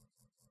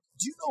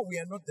 Do you know we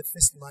are not the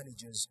first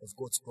managers of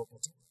God's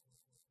property?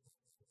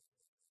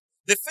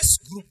 The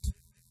first group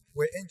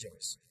were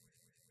angels.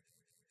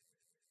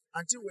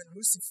 Until when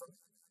Lucifer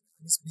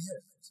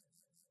misbehaved.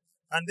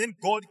 And then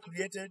God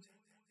created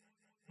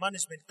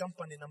management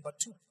company number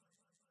 2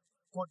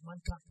 called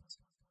mankind.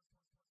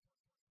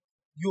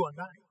 You and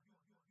I.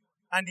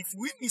 And if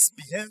we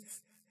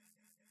misbehave,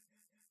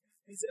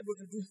 he's able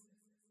to do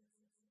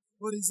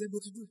what he's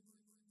able to do.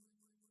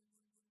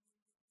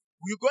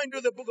 You go into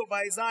the book of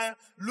Isaiah,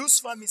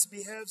 Lucifer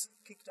misbehaves,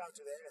 kicked out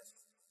to the earth.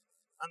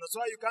 And that's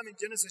why you come in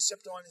Genesis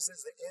chapter 1, it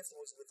says the earth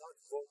was without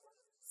form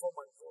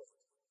and void.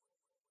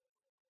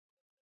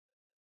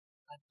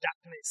 And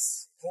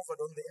darkness hovered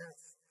on the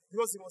earth.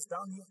 Because it was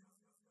down here.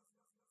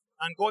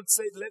 And God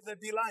said, let there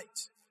be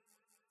light.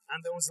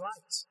 And there was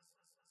light.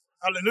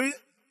 Hallelujah.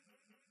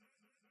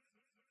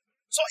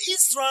 So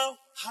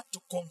Israel had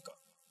to conquer.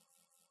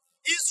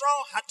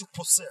 Israel had to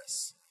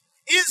possess.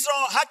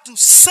 Israel had to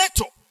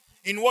settle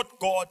in what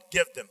God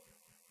gave them.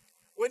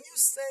 When you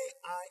say,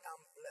 I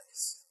am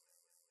blessed,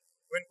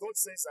 when God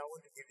says, I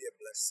want to give you a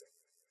blessing,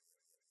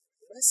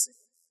 blessing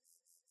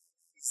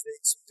is the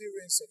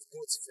experience of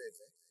God's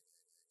favor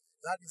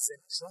that is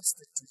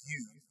entrusted to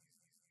you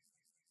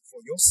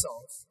for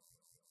yourself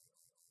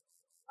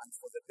and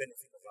for the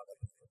benefit of other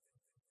people.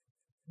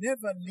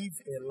 Never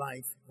live a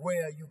life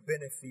where you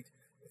benefit.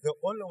 The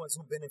only ones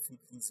who benefit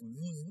is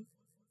me,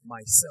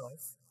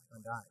 myself,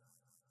 and I.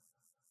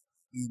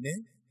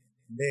 Ine,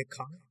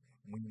 Leka,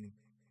 Muni.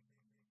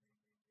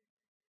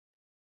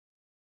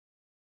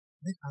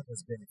 Let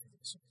others benefit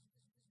also.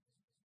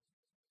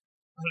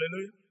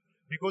 Hallelujah.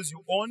 Because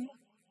you own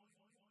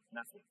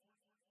nothing.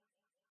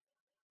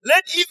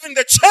 Let even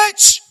the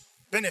church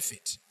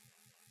benefit.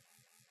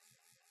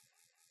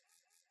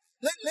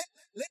 Let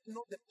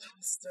not the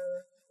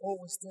pastor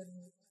always tell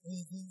you,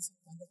 hey, this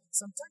and that.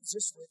 Sometimes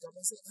just wait up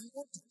and say, I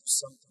want to do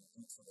something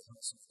good for the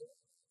house of God.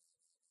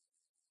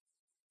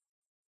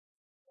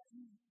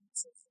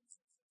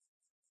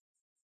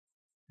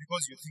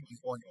 Because you think you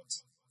own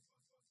it.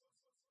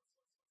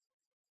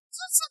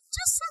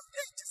 Just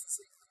someday, just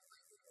say,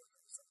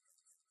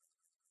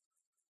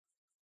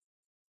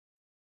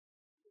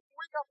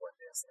 wake up one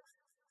day and say,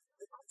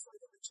 the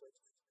outside of the church,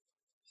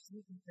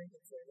 you can think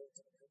and say, I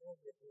don't know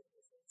what you're doing.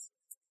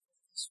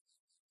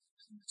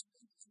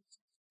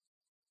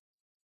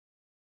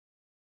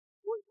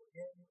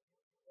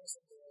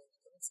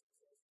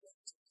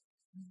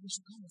 We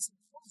should come and say,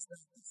 what is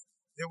that?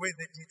 The way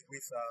they did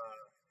with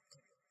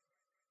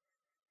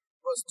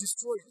was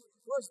destroyed.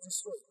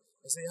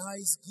 They say,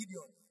 it's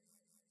Gideon.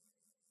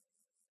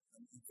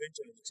 And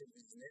eventually he changed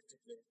his name to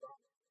Glenn Brown.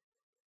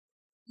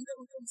 You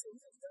never come and say,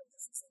 what is that?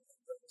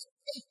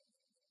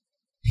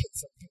 Hey,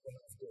 some people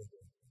have to do it.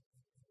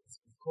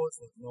 It's because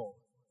they know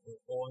they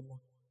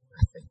own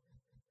nothing.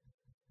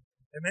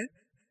 Amen?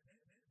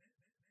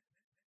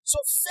 So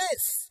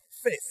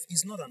faith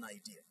is not an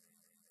idea.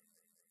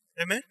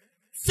 Amen?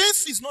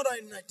 Faith is not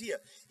an idea.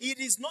 It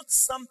is not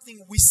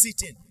something we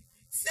sit in.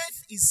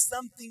 Faith is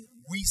something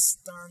we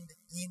stand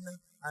in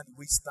and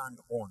we stand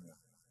on.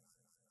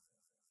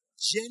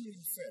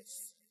 Genuine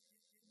faith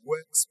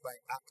works by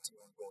acting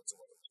on God's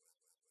word.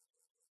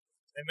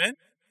 Amen?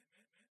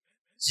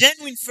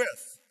 Genuine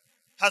faith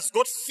has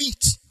got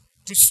feet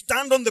to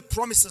stand on the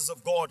promises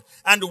of God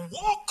and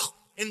walk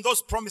in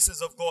those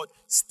promises of God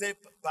step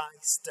by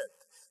step.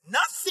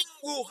 Nothing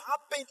will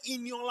happen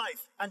in your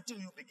life until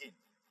you begin.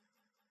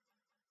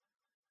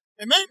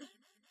 Amen?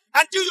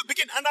 Until you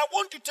begin. And I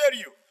want to tell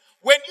you,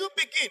 when you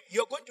begin,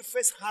 you're going to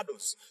face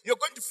hurdles. You're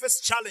going to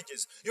face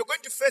challenges. You're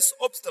going to face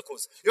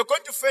obstacles. You're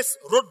going to face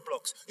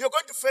roadblocks. You're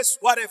going to face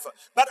whatever.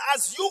 But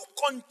as you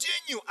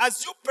continue,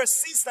 as you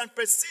persist and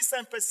persist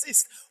and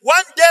persist,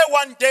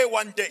 one day,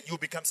 you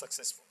become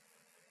successful.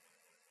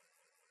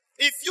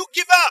 If you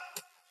give up,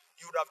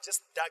 you would have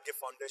just dug a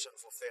foundation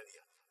for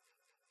failure.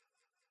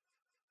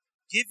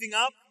 Giving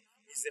up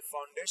is a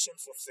foundation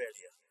for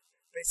failure.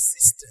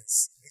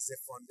 Persistence is a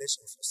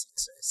foundation for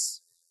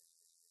success.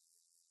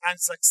 And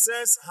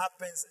success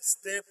happens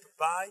step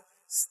by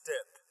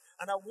step.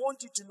 And I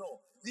want you to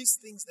know, these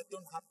things that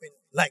don't happen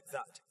like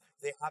that,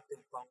 they happen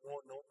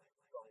pangono.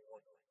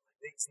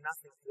 There is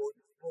nothing called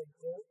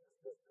pompo.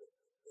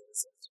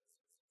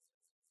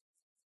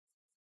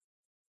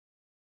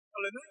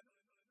 Hallelujah.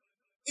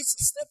 It's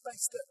step by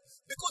step.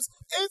 Because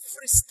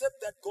every step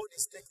that God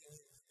is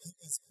taking, He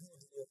is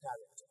building your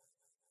character.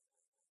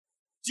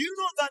 Do you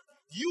know that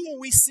you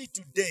we see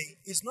today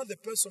is not the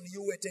person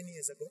you were 10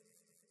 years ago?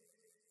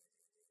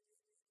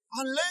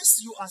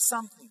 Unless you are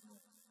something.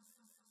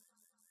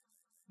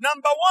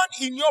 Number one,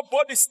 in your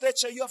body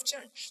stature, you have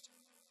changed.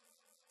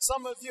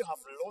 Some of you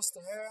have lost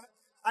hair,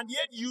 and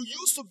yet you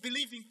used to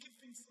believe in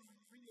keeping some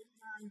really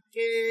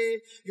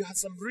lanky. You had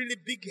some really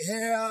big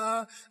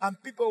hair,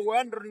 and people were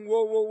wondering,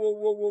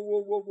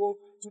 whoa.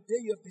 Today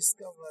you have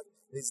discovered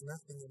there's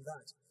nothing in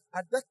that.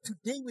 And that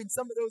today, when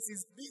somebody else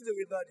is busy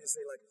with that, you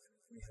say, like,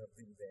 we have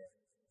been there.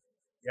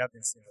 You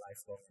haven't seen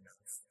life long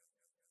enough.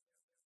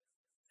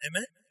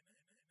 Amen?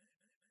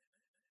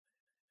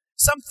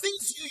 Some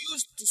things you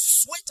used to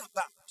sweat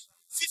about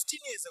 15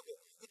 years ago,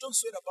 you don't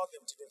sweat about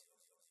them today.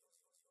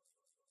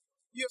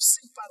 You have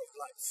seen part of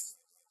life.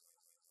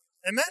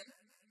 Amen?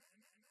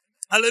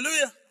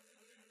 Hallelujah.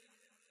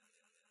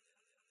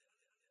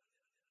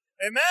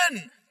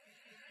 Amen.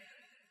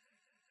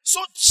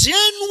 So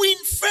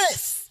genuine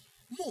faith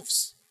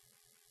moves.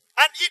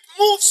 And it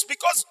moves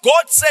because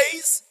God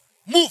says,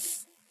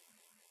 move.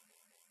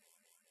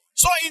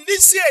 So in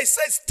this year, it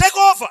says, take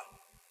over.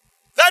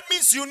 That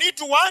means you need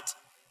to what?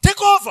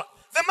 Take over.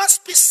 There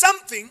must be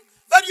something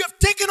that you have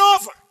taken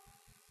over.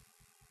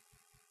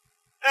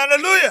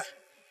 Hallelujah.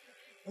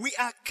 We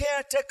are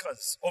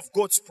caretakers of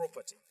God's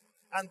property.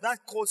 And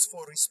that calls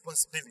for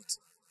responsibility.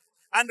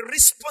 And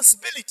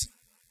responsibility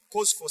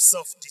calls for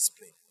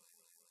self-discipline.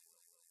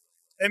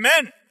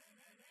 Amen.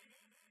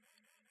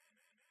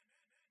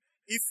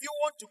 If you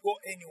want to go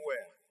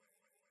anywhere,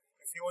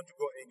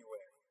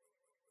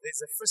 there's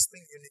the first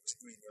thing you need to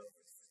do in your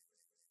life.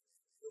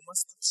 You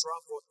must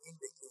travel in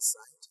the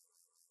inside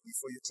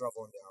before you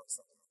travel on the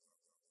outside.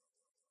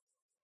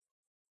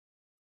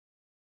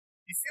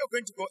 If you're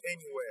going to go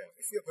anywhere,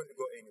 whether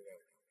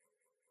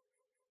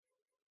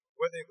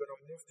you're going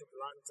to move to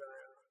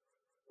Blantyre,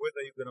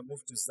 whether you're going to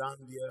move to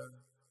Zambia,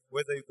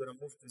 whether you're going to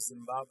move to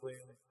Zimbabwe,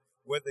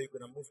 whether you're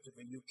going to move to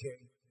the UK,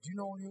 do you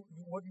know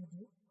what you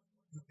do?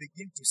 You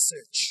begin to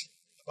search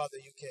about the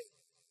UK.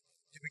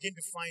 You begin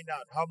to find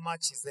out how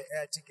much is the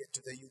air ticket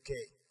to the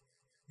UK.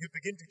 You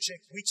begin to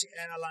check which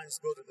airlines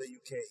go to the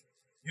UK.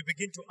 You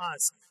begin to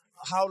ask,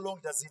 how long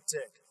does it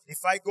take?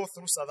 If I go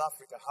through South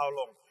Africa, how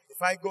long?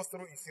 If I go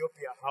through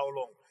Ethiopia, how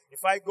long?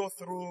 If I go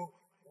through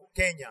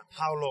Kenya,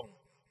 how long?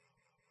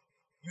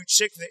 You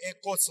check the air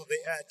cost of the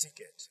air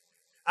ticket.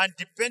 And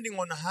depending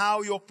on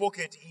how your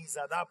pocket is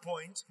at that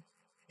point,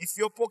 if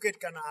your pocket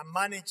can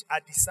manage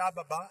Addis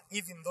Ababa,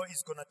 even though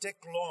it's going to take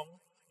long,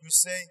 you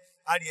say,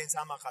 that's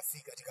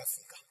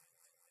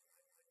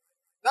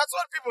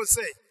what people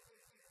say.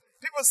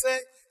 People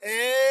say,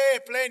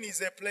 plane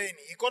is a plane.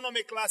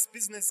 Economy class,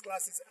 business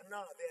class is...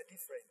 No, they are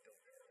different.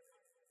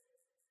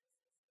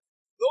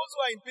 Those who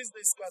are in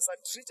business class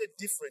are treated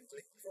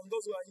differently from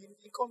those who are in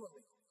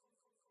economy.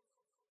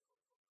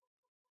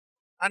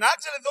 And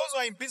actually, those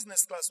who are in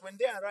business class, when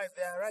they arrive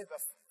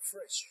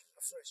fresh.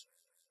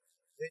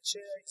 The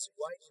chair is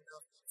wide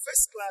enough.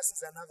 First class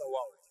is another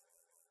world.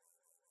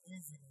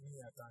 Even me,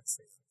 I can't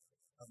say.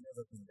 I've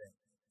never been there.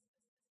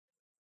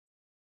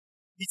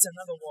 It's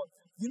another world.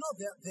 You know,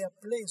 there are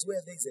places where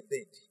there's a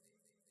bed.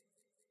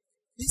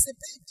 There's a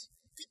bed.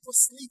 People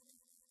sleep.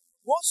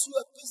 Once you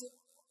are busy.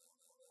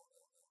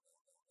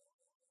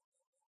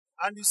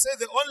 And you say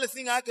the only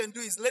thing I can do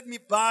is let me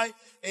buy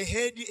a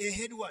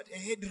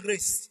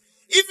headrest.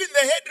 Even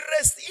the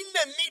headrest in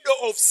the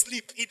middle of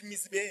sleep, it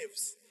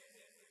misbehaves.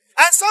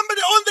 And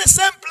somebody on the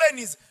same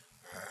plane is...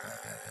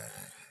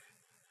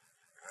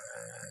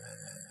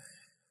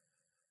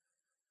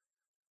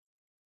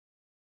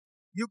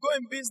 You go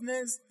in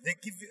business, they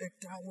give you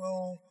a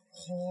towel,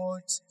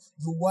 hot,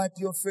 you wipe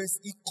your face.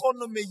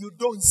 Economy, you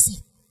don't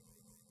see.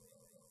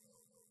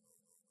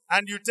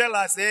 And you tell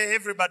us, hey,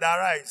 everybody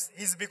arrives.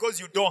 It's because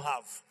you don't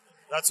have.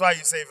 That's why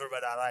you say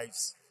everybody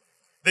arrives.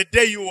 The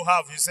day you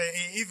have, you say,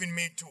 hey, even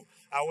me too.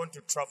 I want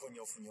to travel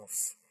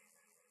nyof.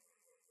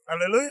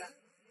 Hallelujah.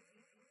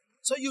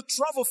 So you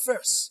travel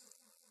first,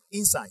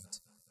 inside,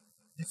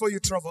 before you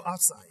travel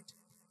outside.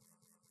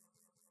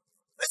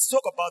 Let's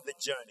talk about the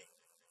journey.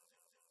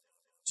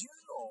 Do you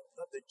know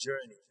that the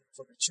journey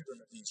for the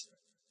children of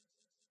Israel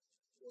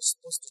was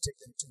supposed to take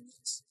them 2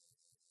 weeks?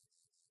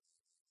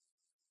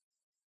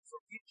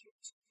 From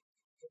Egypt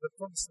to the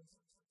promised land.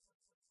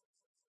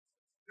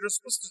 It was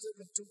supposed to take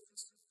them 2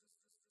 weeks.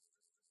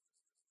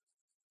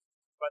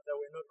 But they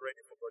were not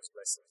ready for God's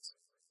blessings.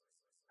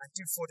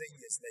 Until 40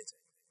 years later.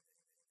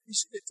 It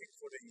should have taken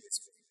 40 years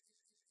for you.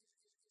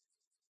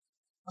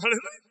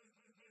 Hallelujah.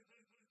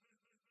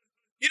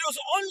 It was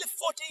only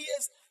 40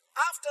 years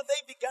after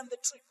they began the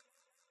trip.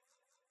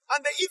 And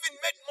they even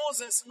made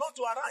Moses not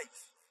to arrive.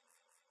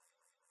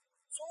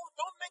 So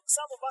don't make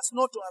some of us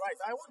not to arrive.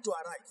 I want to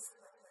arrive.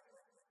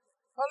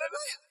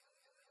 Hallelujah.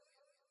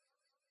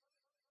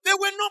 They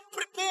were not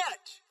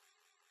prepared.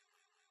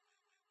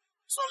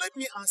 So let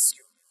me ask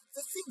you,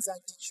 the things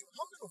I teach you,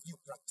 how many of you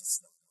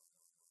practice them?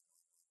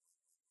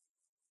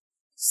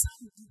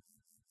 Some do.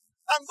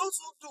 And those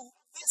who do,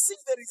 they see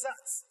the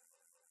results.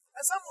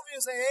 And some of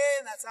you say,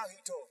 hey, that's how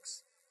he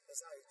talks.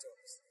 That's how he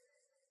talks.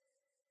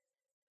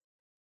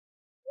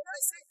 When I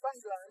say buy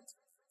land,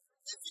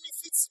 even if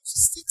it's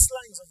 6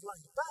 lines of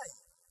land, buy.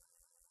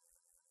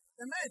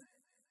 Amen.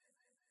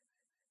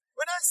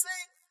 When I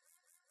say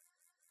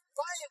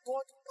buy a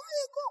God, buy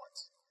a God.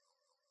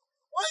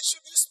 Why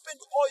should you spend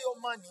all your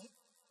money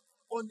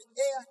on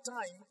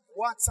airtime,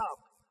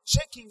 WhatsApp,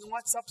 checking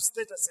WhatsApp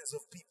statuses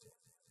of people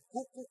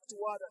who cooked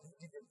what and who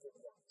didn't cook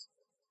what?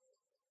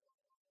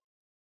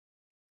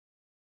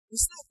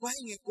 Instead of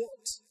buying a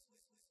goat,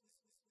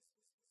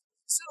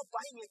 instead of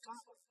buying a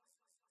cow,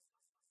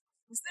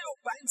 instead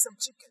of buying some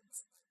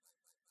chickens,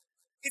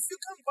 if you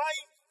can buy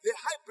the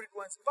hybrid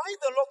ones, buy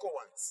the local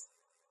ones.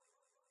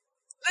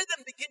 Let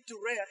them begin to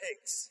rear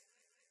eggs.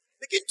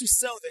 Begin to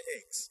sell the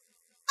eggs.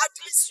 At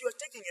least you are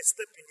taking a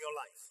step in your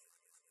life.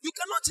 You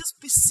cannot just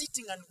be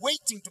sitting and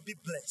waiting to be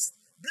blessed.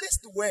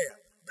 Blessed where?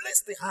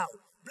 Blessed how?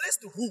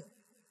 Blessed who?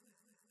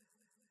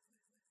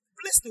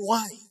 Blessed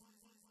why?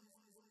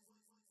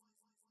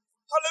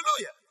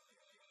 Hallelujah.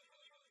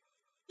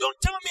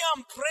 Don't tell me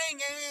I'm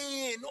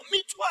praying. No,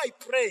 me too, I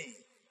pray.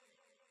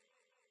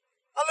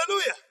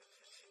 Hallelujah.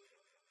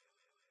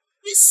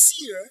 This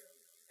year,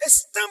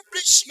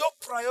 establish your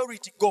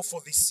priority goal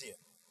for this year.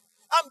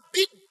 And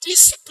be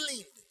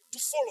disciplined to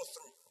follow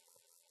through.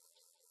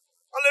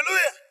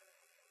 Hallelujah.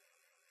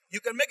 You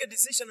can make a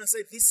decision and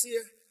say, this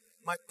year,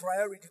 my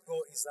priority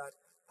goal is that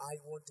I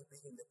want to be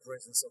in the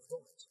presence of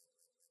God.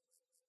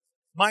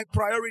 My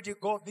priority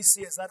goal this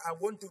year is that I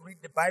want to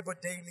read the Bible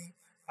daily.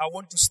 I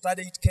want to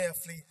study it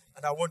carefully.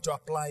 And I want to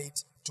apply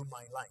it to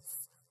my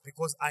life.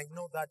 Because I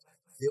know that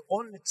the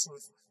only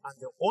truth and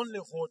the only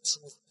whole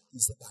truth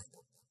is the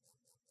Bible.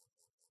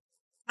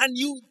 And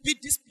you be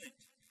disciplined.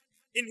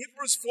 In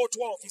Hebrews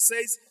 4:12, he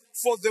says,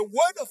 for the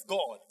word of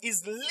God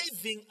is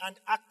living and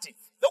active.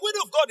 The word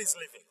of God is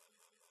living.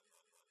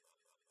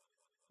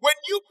 When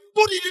you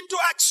put it into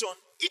action,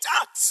 it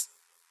acts.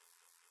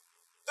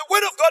 The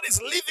word of God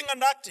is living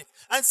and active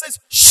and says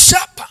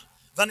sharper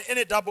than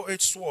any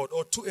double-edged sword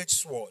or two-edged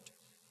sword,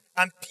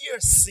 and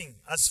piercing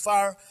as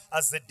far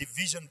as the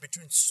division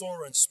between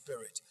soul and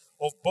spirit,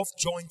 of both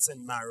joints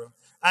and marrow,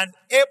 and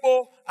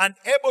able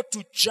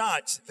to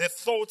judge the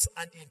thoughts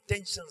and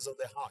intentions of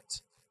the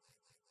heart.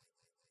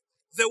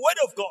 The word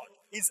of God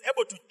is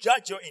able to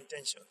judge your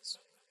intentions.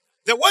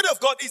 The word of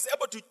God is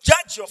able to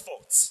judge your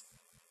thoughts.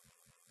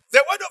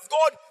 The word of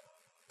God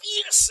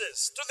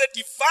pierces to the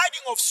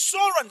dividing of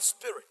soul and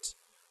spirit,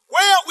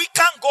 where we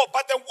can't go,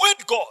 but the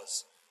word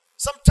goes.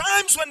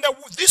 Sometimes when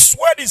this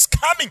word is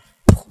coming,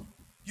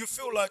 you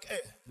feel like,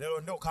 hey,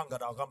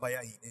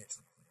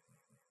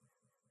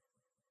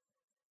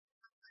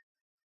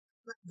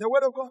 the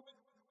word of God.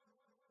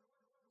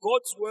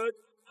 God's word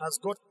has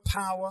got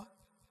power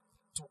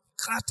to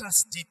cut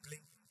us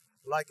deeply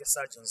like a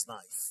surgeon's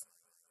knife.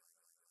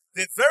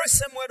 The very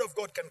same word of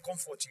God can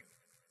comfort you.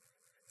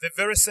 The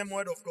very same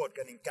word of God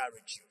can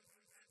encourage you.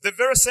 The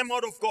very same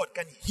word of God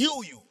can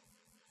heal you.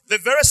 The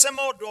very same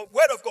word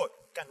of God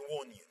can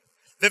warn you.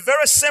 The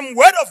very same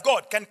word of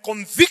God can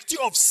convict you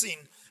of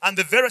sin. And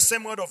the very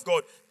same word of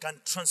God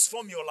can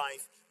transform your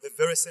life. The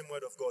very same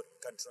word of God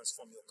can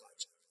transform your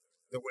culture.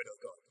 The word of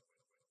God.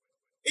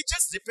 It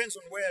just depends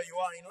on where you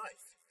are in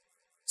life.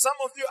 Some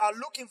of you are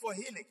looking for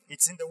healing.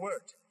 It's in the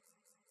word.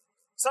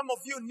 Some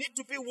of you need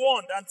to be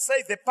warned and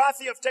say the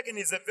path you have taken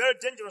is a very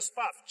dangerous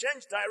path.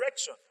 Change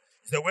direction.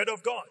 It's the word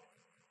of God.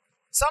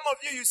 Some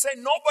of you say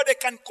nobody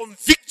can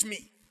convict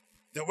me.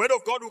 The word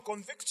of God will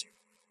convict you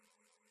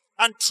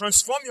and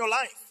transform your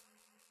life.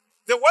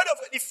 The word of,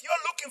 if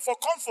you're looking for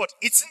comfort,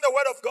 it's in the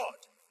word of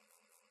God.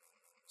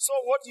 So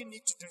what you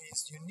need to do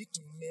is you need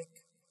to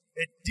make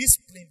a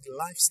disciplined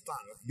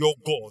lifestyle your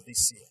goal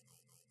this year.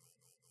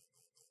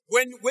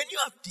 When you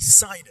have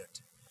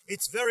decided,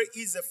 it's very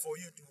easy for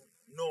you to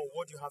know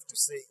what you have to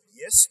say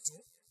yes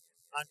to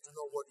and to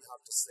know what you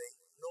have to say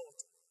no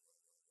to.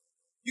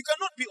 You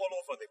cannot be all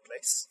over the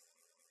place.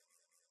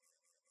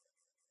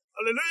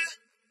 Hallelujah.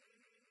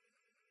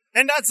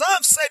 And as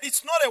I've said,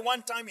 it's not a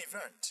one-time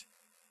event.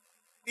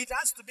 It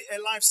has to be a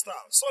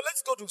lifestyle. So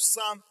let's go to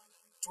Psalm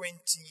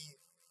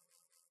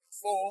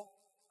 24.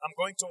 I'm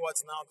going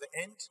towards now the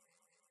end.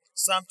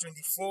 Psalm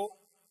 24,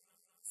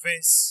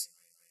 verse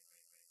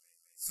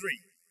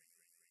 3.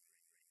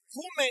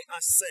 Who may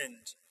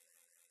ascend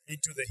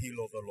into the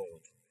hill of the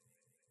Lord?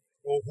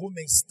 Or who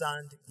may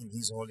stand in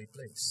his holy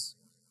place?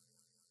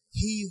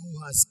 He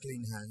who has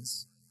clean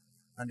hands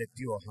and a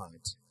pure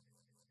heart,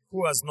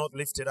 who has not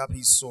lifted up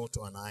his soul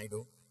to an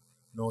idol,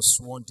 nor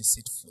sworn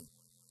deceitfully.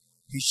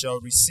 He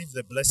shall receive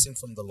the blessing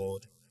from the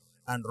Lord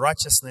and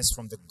righteousness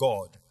from the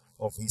God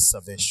of his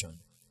salvation.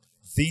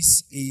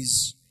 This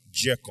is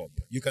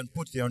Jacob. You can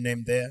put your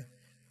name there.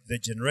 The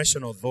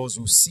generation of those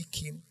who seek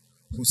him,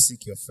 who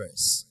seek your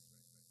face.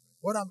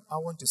 What I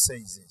want to say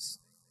is this.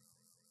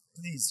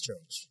 Please,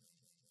 church,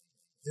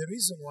 the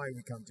reason why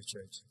we come to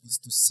church is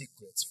to seek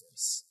God's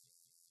face.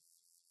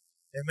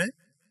 Amen?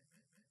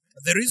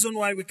 The reason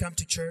why we come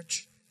to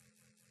church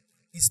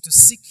is to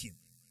seek him.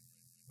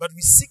 But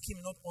we seek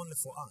him not only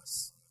for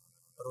us,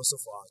 but also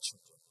for our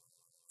children.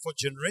 For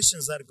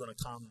generations that are going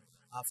to come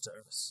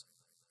after us.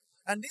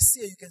 And this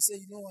year you can say,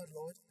 you know what,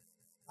 Lord?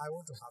 I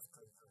want to have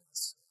clean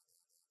hands.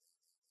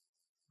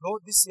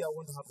 Lord, this year I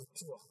want to have a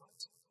pure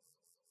heart.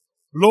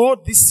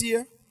 Lord, this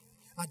year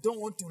I don't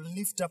want to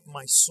lift up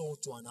my soul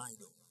to an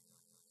idol.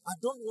 I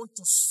don't want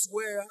to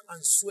swear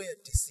and swear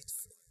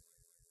deceitfully.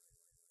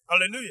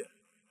 Hallelujah.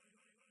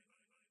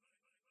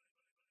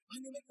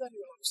 And you make that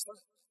your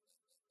lifestyle.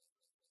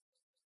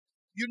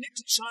 You need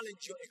to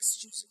challenge your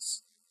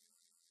excuses.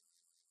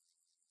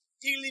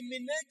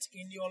 Eliminate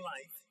in your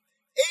life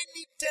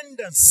any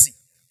tendency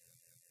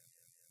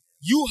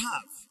you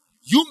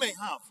may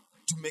have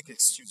to make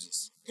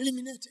excuses.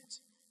 Eliminate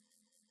it.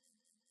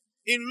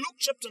 In Luke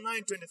chapter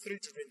 9, 23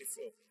 to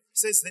 24, it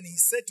says, Then he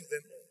said to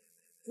them all,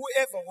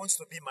 whoever wants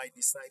to be my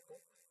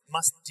disciple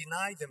must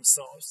deny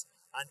themselves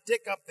and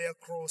take up their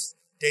cross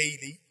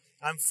daily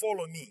and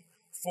follow me.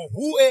 For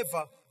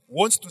whoever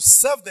wants to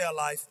save their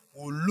life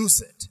will lose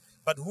it.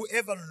 But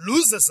whoever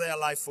loses their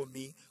life for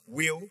me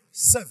will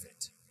save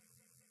it.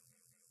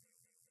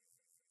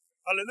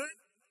 Hallelujah.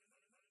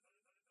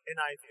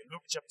 NIV,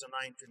 Luke chapter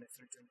 9,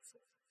 23,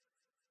 24.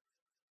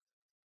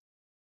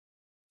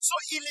 So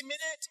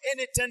eliminate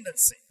any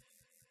tendency.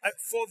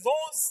 For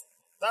those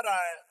that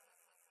are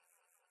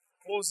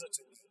closer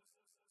to me,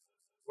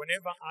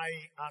 whenever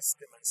I ask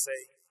them and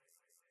say,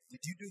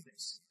 did you do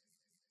this?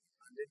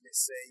 And then they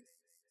say,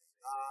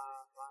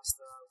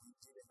 Pastor, we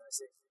did it. I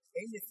say,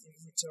 anything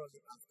you tell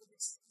me after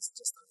this is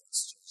just an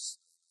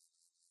excuse.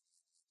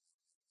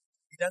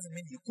 It doesn't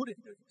mean you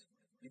couldn't do it.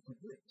 You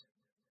could do it.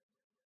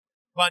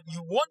 But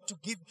you want to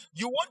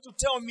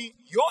tell me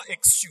your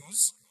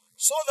excuse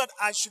so that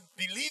I should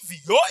believe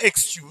your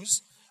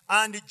excuse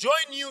and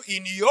join you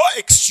in your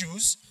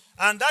excuse,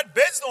 and that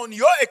based on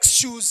your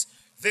excuse,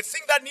 the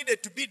thing that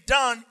needed to be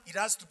done, it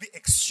has to be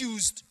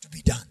excused to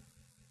be done.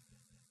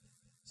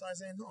 So I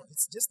say, no,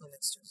 it's just an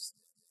excuse.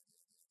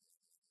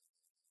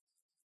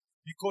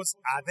 Because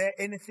are there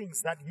any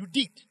things that you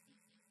did?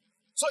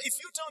 So if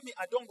you tell me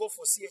I don't go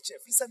for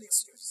CHF, it's an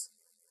excuse.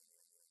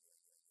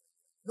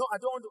 No, I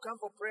don't want to come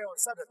for prayer on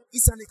Saturday.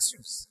 It's an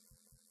excuse.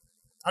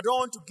 I don't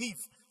want to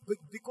give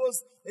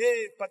because,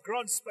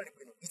 background is very,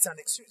 it's an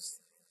excuse.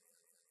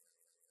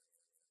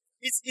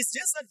 It's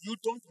just that you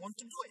don't want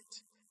to do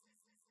it.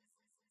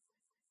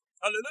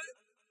 Hallelujah.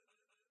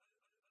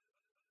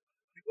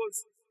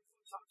 Because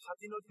have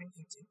you not been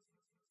eating?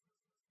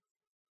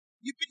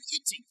 You've been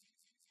eating.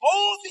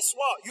 All this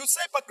while, you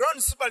say background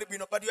is super,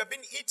 but you have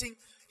been eating.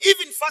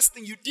 Even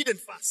fasting, you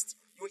didn't fast.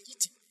 You were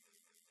eating.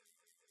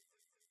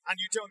 And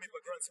you tell me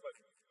background is super.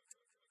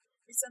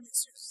 It's an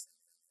excuse.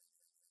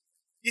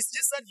 It's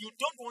just that you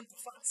don't want to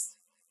fast.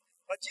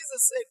 But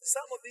Jesus said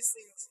some of these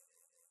things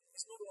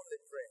is not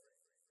only prayer,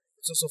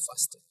 it's also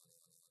fasting.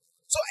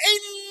 So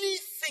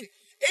anything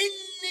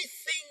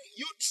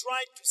you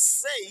try to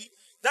say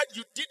that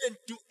you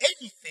didn't do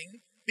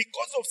anything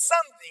because of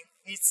something,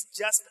 it's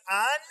just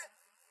an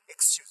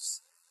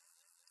excuse.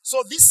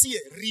 So this year,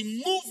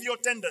 remove your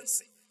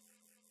tendency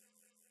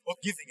of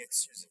giving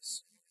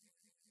excuses.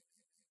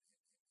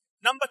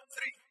 Number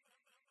 3.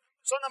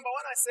 So number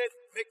 1, I said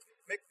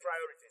make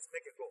priorities,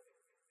 make a goal.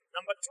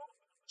 Number 2,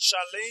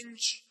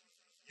 challenge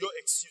your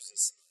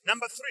excuses.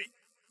 Number 3,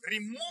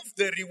 remove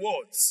the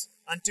rewards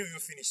until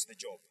you finish the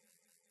job.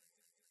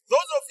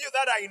 Those of you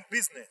that are in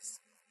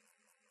business,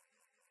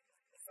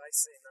 if I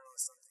say now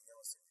something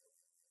else,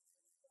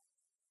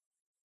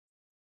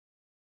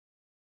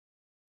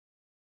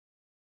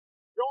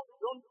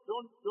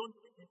 don't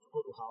begin to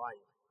go to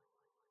Hawaii.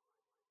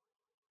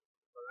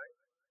 All right?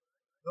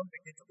 Don't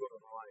begin to go to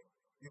Hawaii.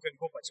 You can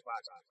go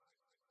Pachipata.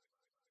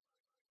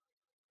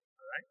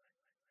 All right?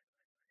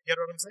 Get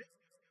what I'm saying?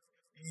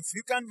 If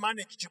you can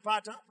manage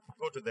Chipata,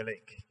 go to the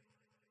lake.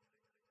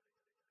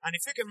 And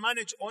if you can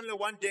manage only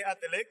 1 day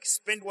at the lake,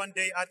 spend 1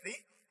 day at the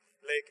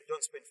lake,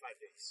 don't spend 5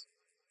 days.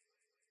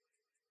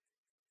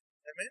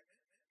 Amen?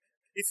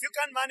 If you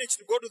can manage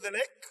to go to the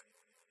lake,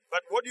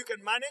 but what you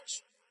can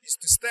manage is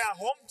to stay at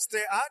home,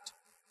 stay at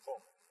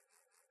home.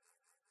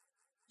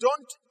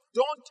 Don't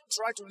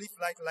try to live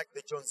like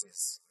the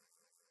Joneses.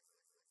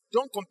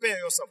 Don't compare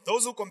yourself.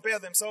 Those who compare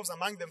themselves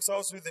among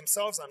themselves with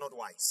themselves are not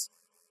wise.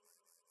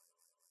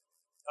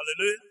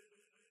 Hallelujah.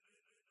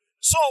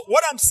 So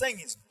what I'm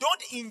saying is,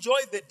 don't enjoy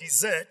the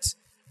dessert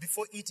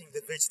before eating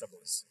the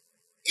vegetables.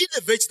 Eat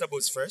the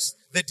vegetables first,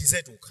 the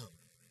dessert will come.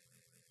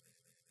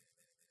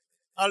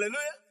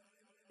 Hallelujah.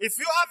 If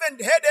you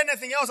haven't heard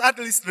anything else, at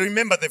least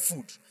remember the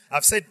food.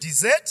 I've said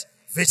dessert,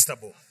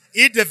 vegetable.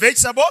 Eat the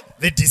vegetable,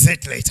 the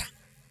dessert later.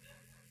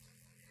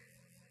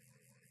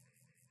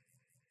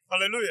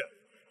 Hallelujah.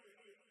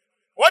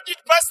 What did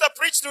Pastor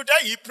preach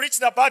today? He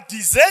preached about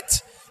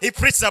dessert. He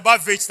preached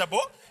about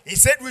vegetable. He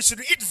said we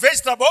should eat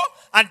vegetable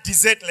and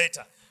dessert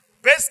later.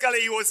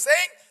 Basically, he was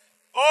saying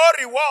all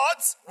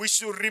rewards, we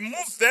should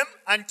remove them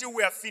until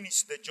we have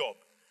finished the job.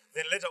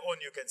 Then later on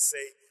you can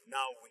say,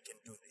 now we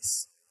can do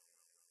this.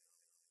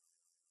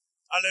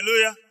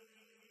 Hallelujah.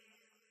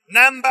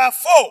 Number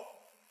 4,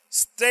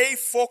 stay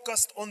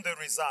focused on the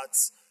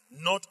results,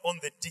 not on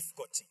the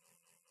difficulty,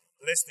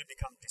 lest you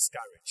become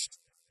discouraged.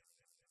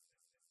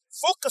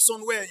 Focus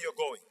on where you're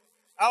going.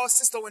 Our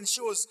sister, when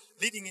she was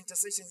leading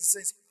intercession, she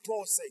says,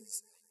 Paul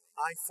says,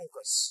 I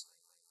focus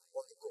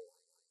on the goal.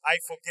 I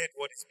forget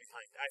what is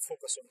behind. I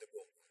focus on the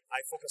goal.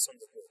 I focus on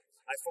the goal.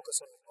 I focus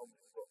on the goal.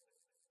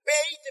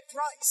 Pay the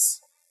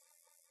price.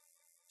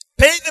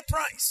 Pay the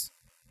price.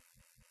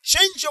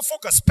 Change your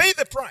focus. Pay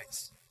the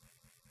price.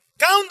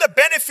 Count the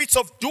benefits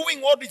of doing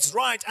what is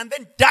right and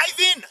then dive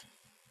in.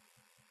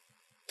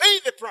 Pay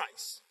the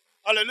price.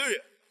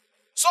 Hallelujah.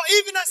 So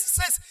even as it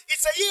says,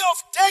 it's a year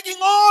of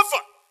taking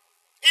over.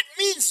 It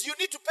means you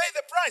need to pay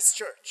the price,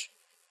 church.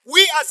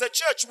 We as a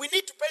church, we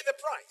need to pay the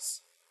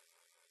price.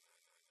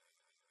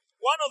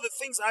 One of the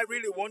things I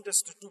really want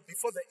us to do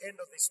before the end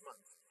of this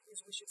month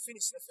is we should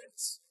finish the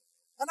fence.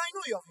 And I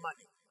know you have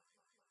money.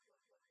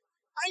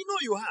 I know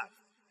you have.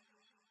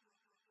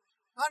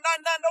 And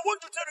I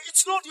want to tell you,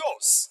 it's not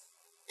yours.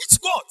 It's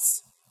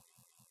God's.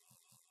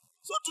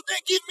 So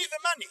today, give me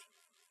the money.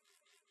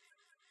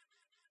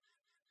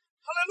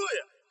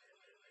 Hallelujah.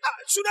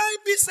 Should I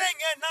be saying,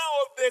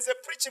 now there's a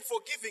preaching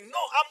for giving? No,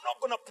 I'm not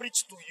going to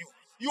preach to you.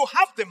 You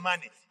have the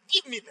money.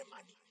 Give me the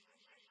money.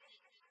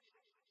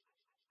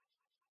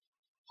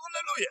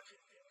 Hallelujah.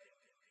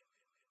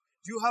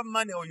 Do you have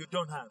money or you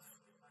don't have?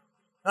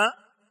 Huh?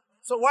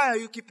 So why are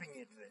you keeping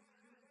it then?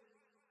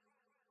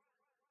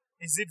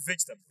 Is it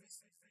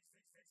vegetables?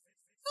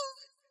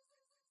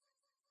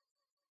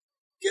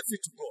 Give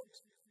it to God.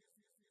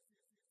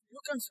 You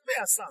can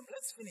spare some.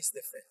 Let's finish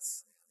the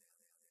fence.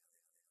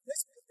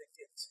 Let's put the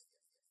gate.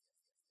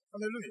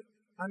 Hallelujah.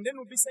 And then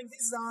we'll be saying,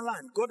 this is our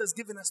land. God has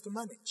given us to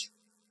manage.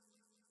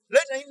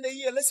 Later in the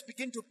year, let's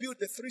begin to build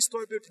the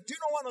 3-story building. Do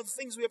you know one of the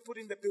things we have put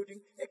in the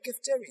building? A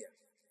cafeteria.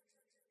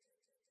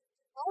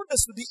 I want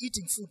us to be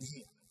eating food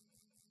here.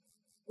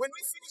 When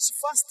we finish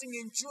fasting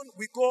in June,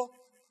 we go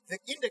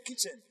in the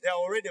kitchen. They are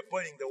already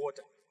boiling the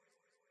water.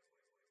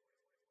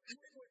 And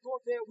when we go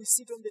there, we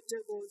sit on the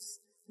tables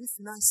with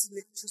nice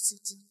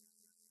electricity.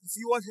 If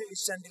you want a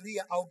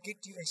chandelier, I'll get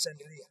you a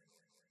chandelier.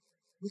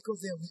 We go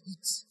there, we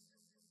eat.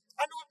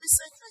 And we'll be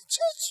saying, hey,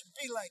 church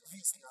be like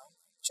this now.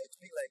 Church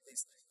be like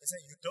this. They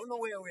say, you don't know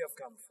where we have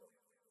come from.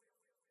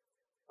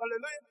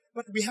 Hallelujah.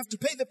 But we have to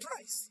pay the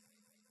price.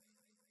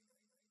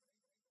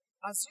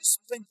 As you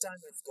spend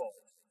time with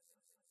God,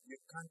 you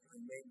can't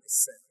remain the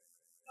same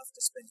after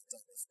spending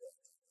time with God.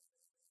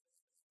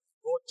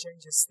 God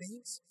changes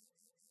things.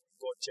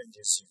 God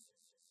changes you.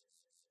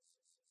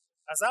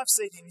 As I've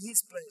said, in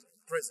His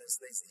presence,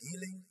 there's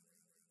healing,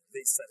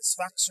 there's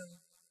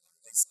satisfaction,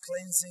 there's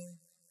cleansing,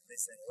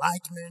 there's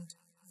enlightenment,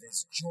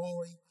 there's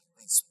joy,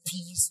 there's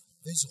peace,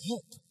 there's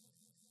hope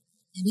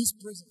in His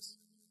presence.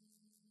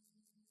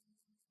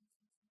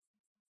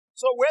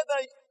 So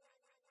whether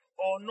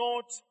or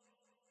not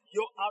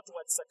your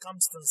outward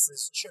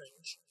circumstances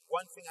change,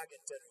 one thing I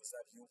can tell you is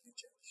that you'll be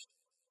changed.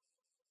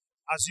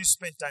 As you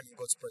spend time in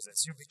God's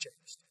presence, you'll be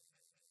changed.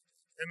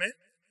 Amen?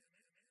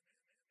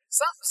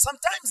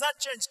 Sometimes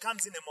that change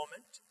comes in a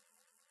moment,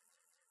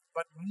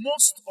 but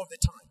most of the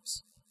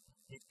times,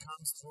 it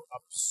comes through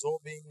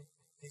absorbing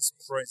His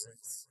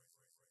presence.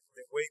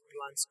 The way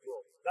plants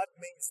grow. That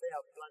means they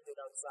are planted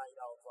outside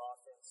our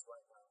fence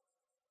right now.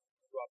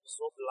 You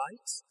absorb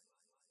light,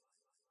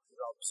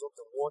 you absorb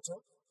the water,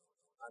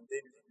 and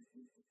then it will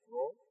begin to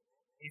grow.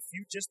 If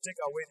you just take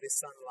away the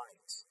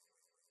sunlight,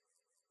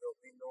 there will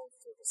be no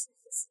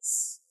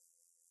photosynthesis.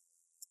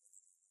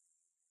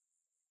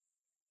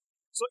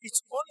 So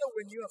it's only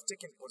when you have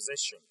taken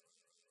possession,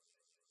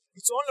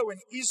 it's only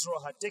when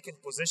Israel had taken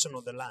possession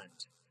of the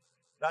land,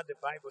 that the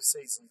Bible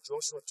says in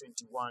Joshua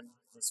 21,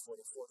 verse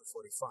 44 to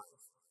 45,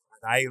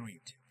 and I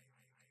read,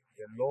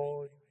 the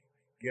Lord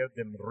gave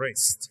them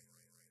rest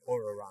all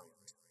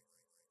around,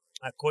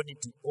 according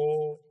to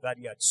all that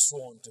He had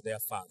sworn to their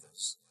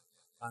fathers,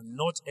 and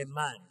not a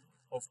man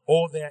of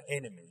all their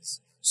enemies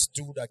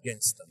stood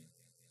against them.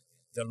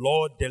 The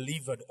Lord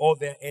delivered all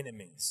their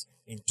enemies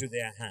into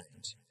their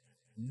hand.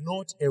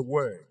 Not a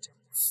word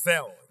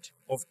failed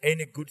of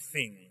any good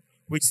thing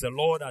which the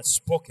Lord had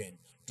spoken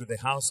to the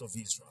house of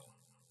Israel.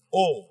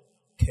 All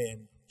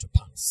came to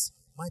pass.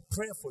 My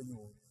prayer for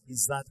you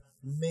is that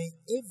may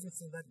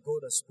everything that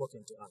God has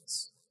spoken to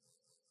us.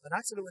 And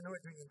actually, when we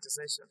were doing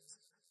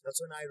intercessions,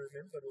 that's when I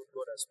remembered what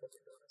God has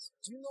spoken to us.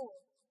 Do you know,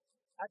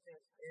 at the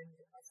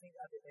end, I think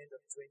at the end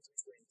of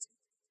 2020,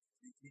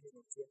 beginning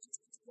of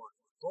 2021,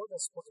 God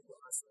has spoken to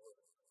us.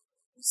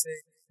 He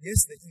said,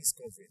 yes, there is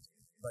COVID,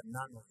 but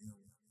none of you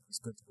is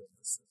going to go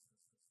missing.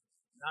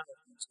 None of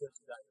you is going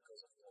to die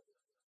because of COVID.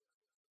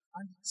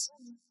 And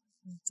truly,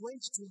 in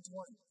 2021,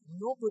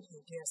 nobody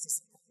in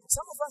KSCC.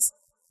 Some of us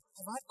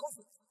have had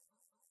COVID.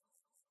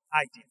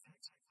 I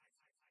didn't.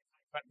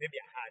 But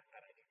maybe I had, but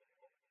I didn't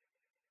know.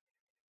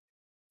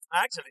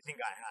 I actually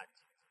think I had.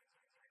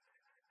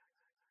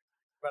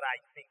 But I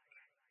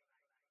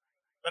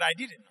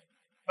didn't know.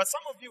 But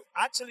some of you,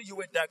 actually, you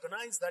were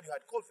diagnosed that you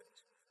had COVID.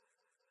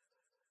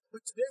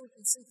 But today we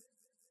can see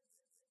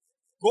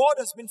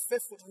God has been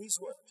faithful to His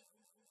word.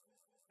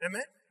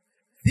 Amen?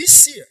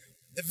 This year,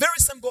 the very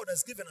same God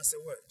has given us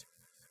a word.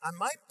 And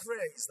my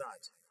prayer is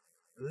that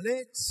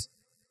let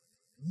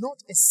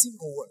not a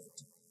single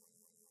word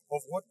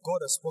of what God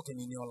has spoken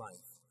in your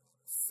life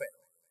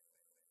fail.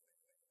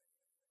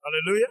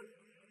 Hallelujah.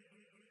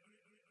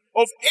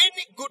 Of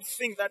any good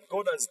thing that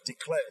God has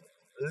declared,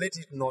 let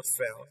it not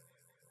fail.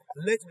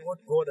 Let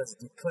what God has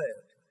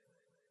declared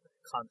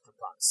come to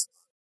pass.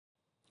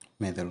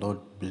 May the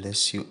Lord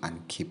bless you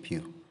and keep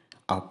you.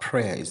 Our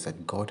prayer is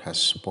that God has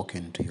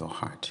spoken to your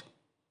heart.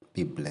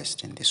 Be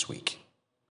blessed in this week.